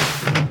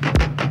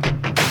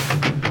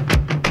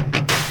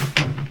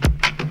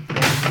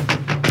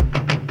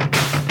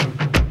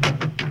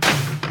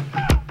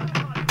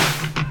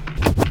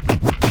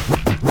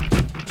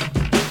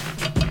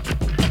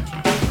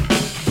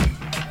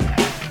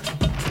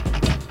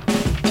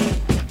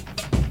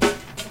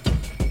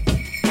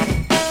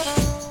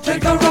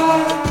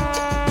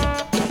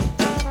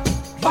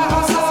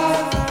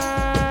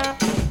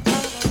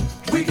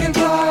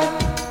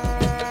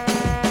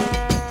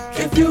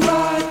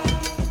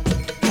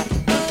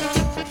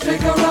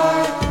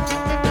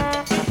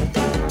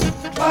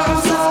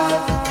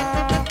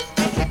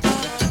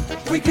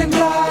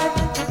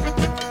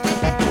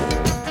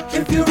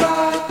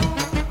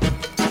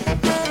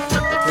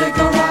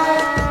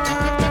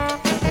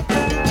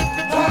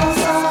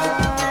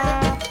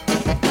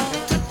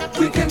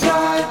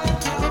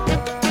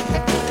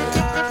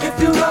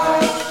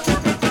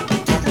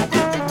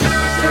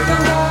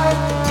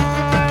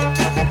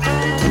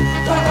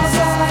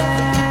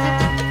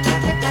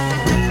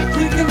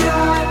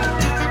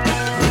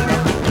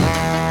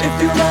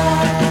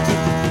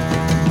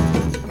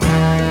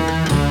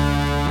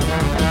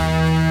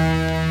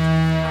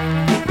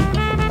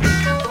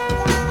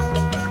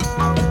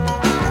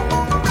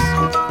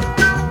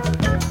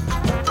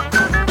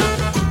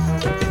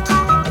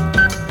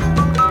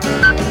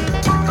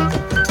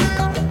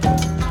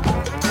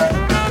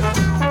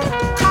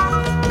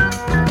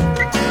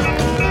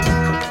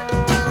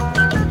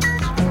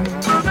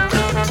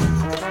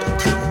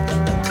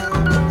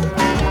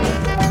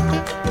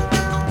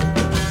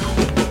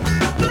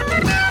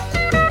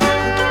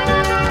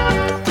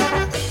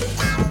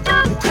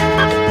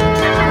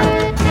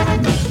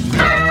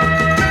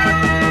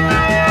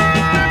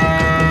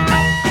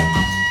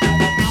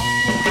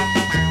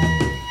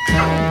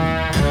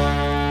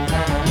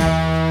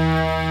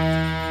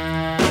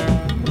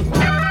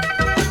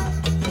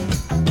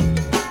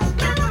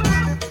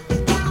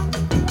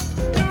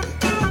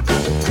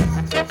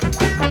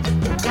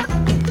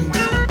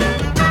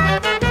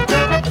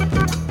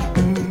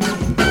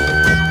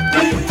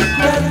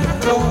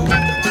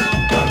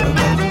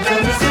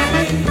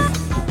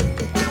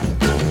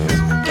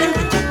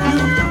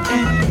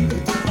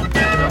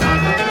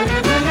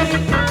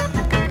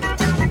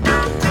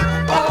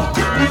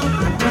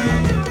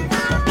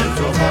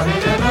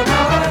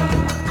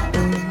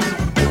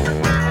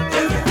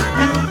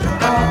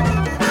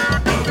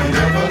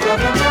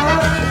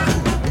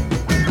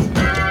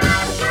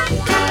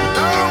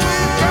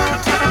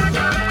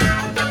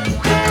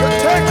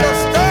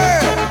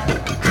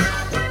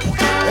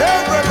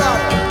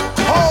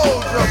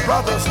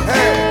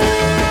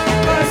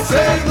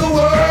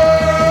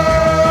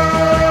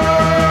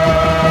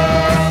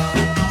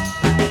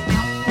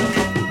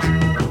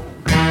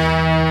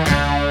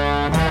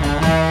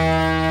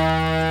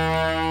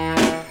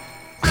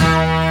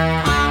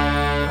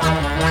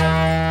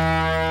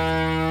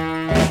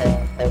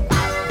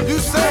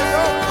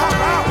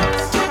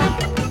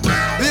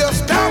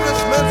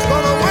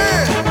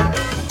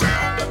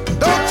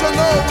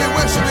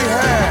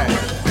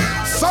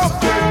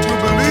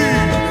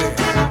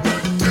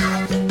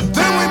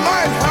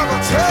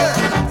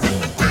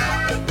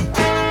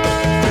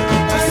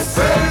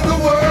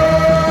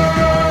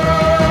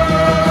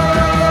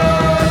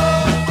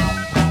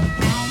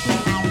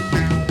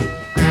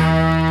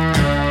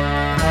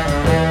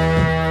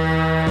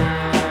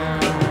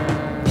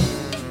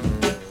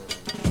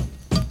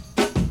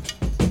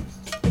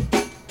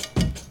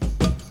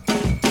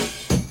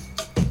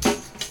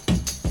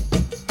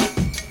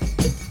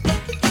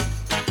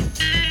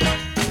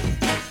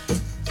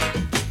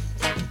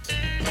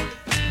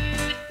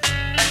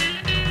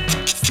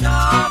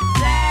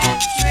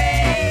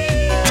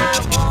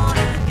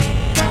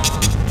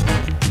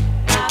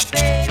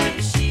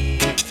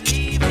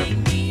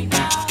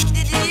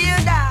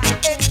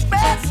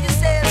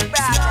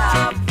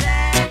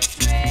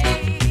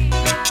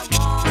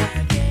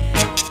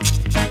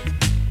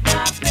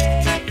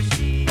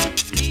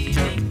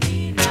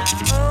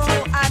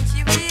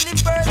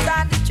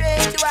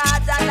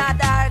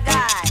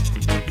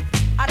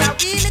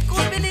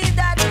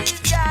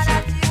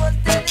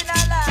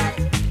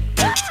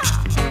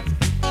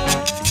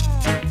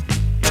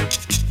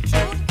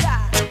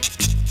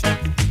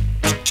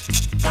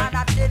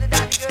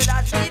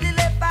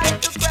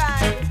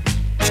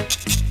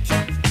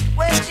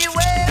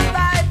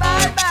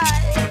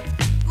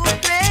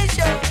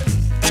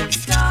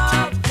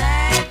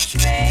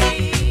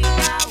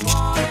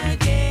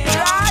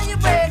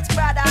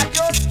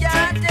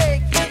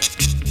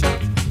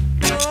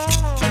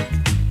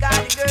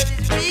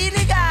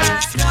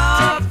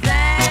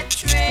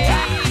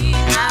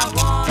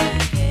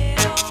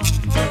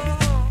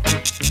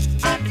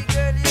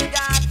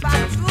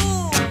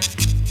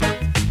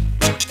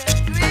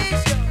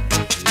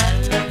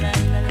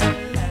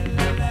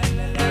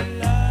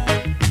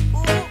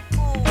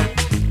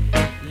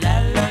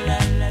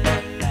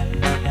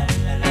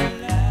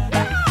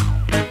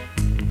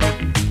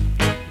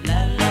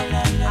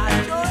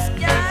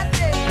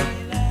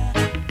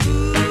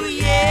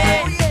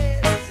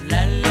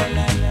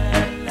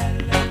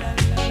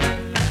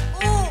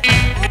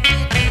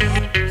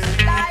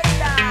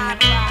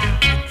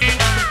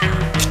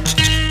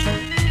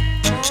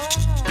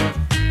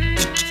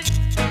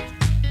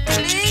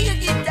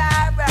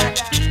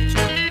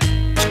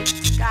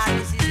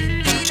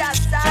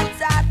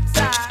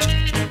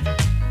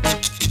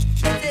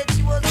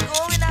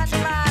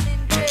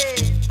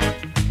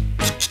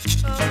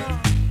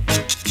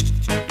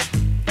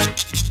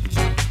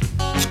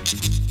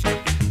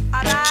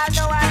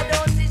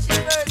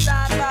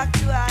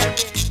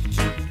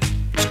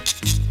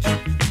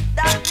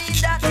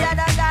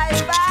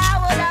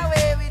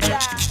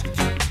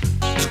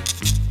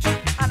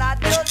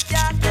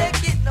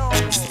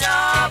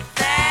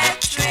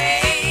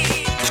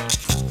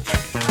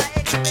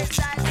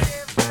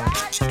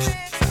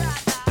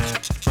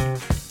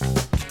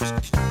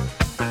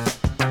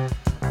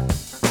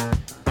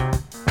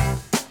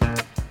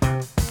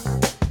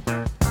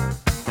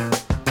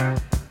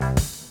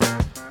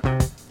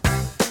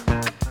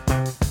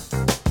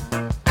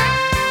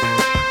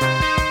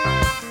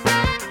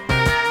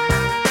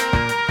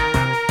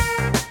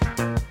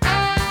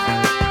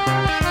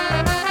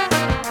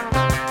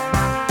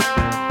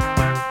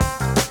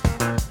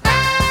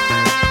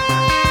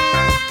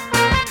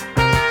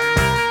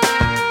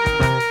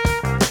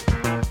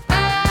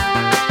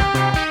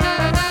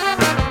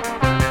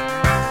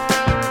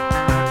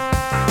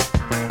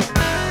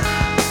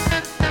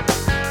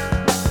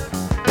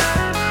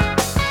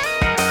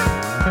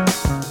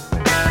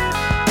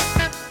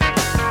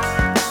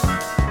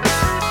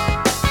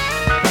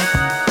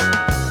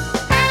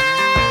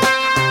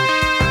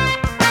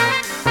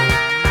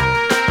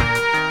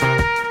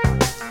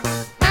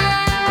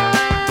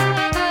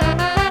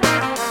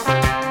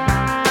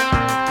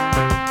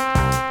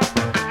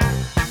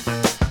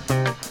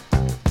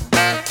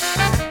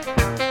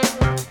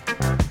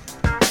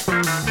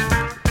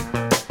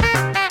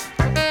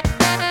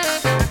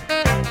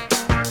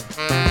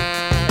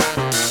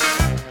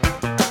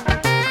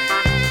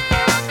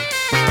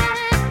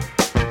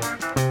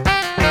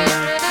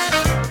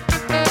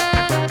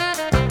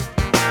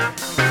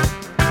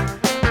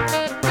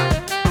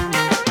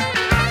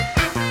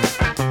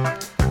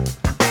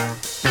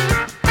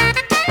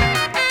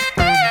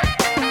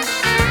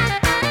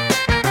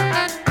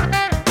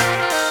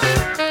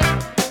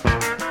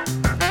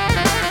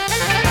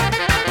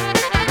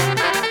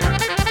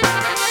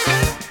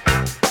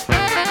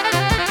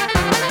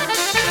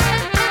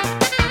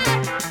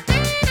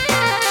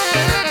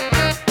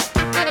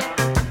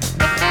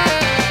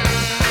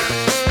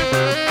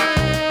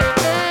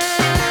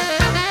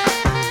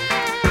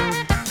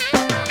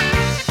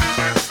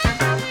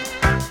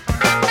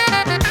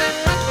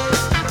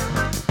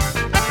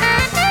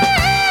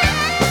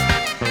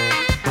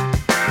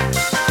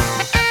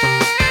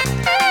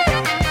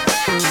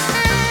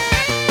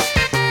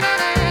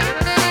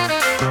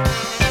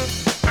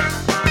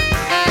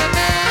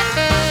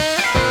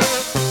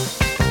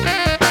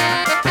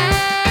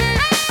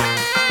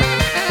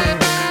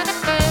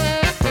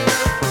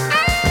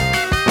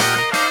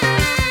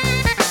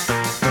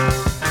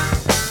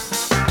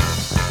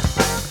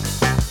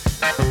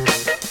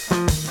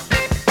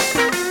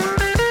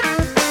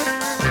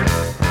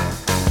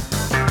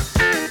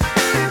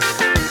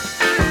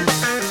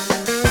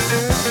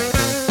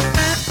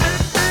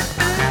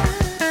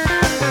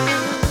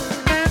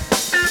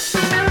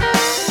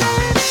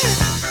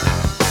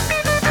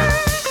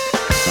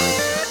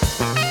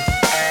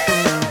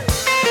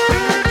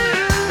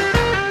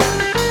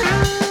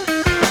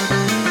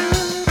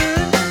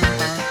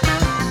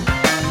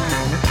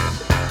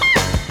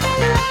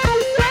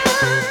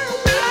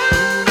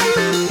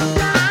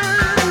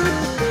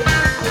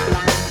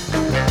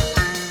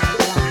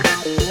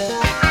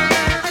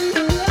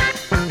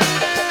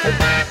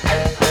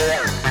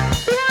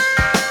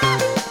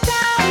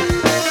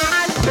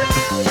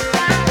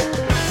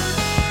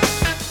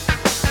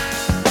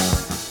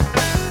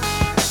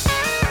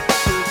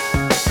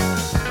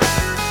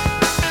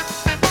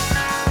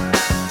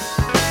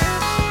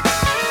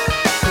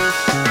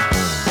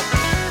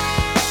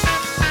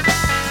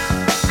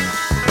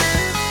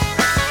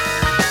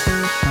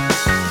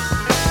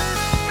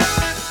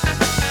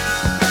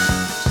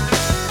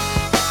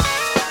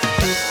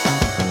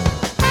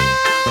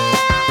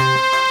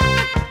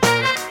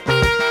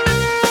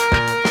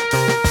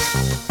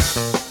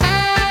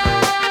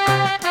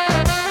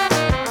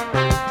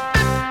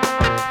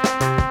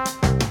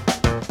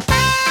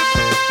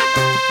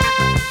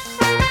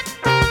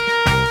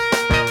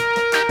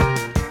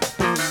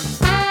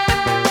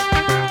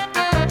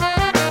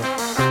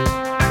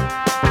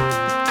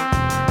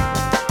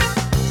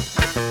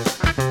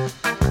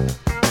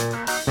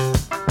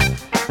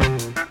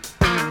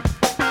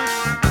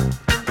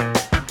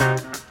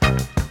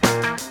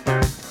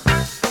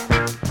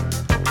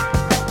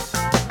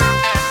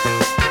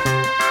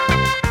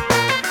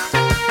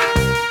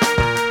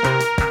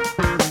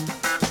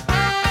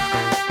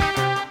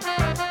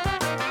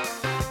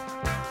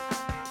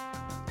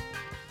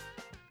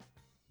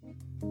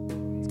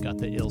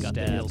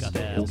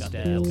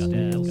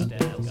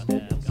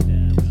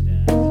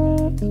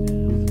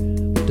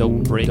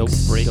 Dope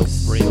breaks.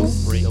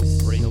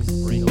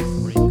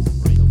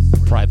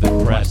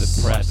 Private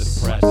press.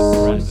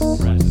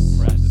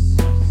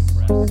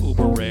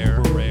 Uber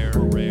rare.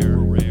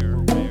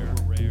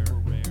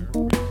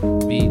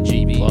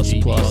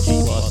 VG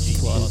plus.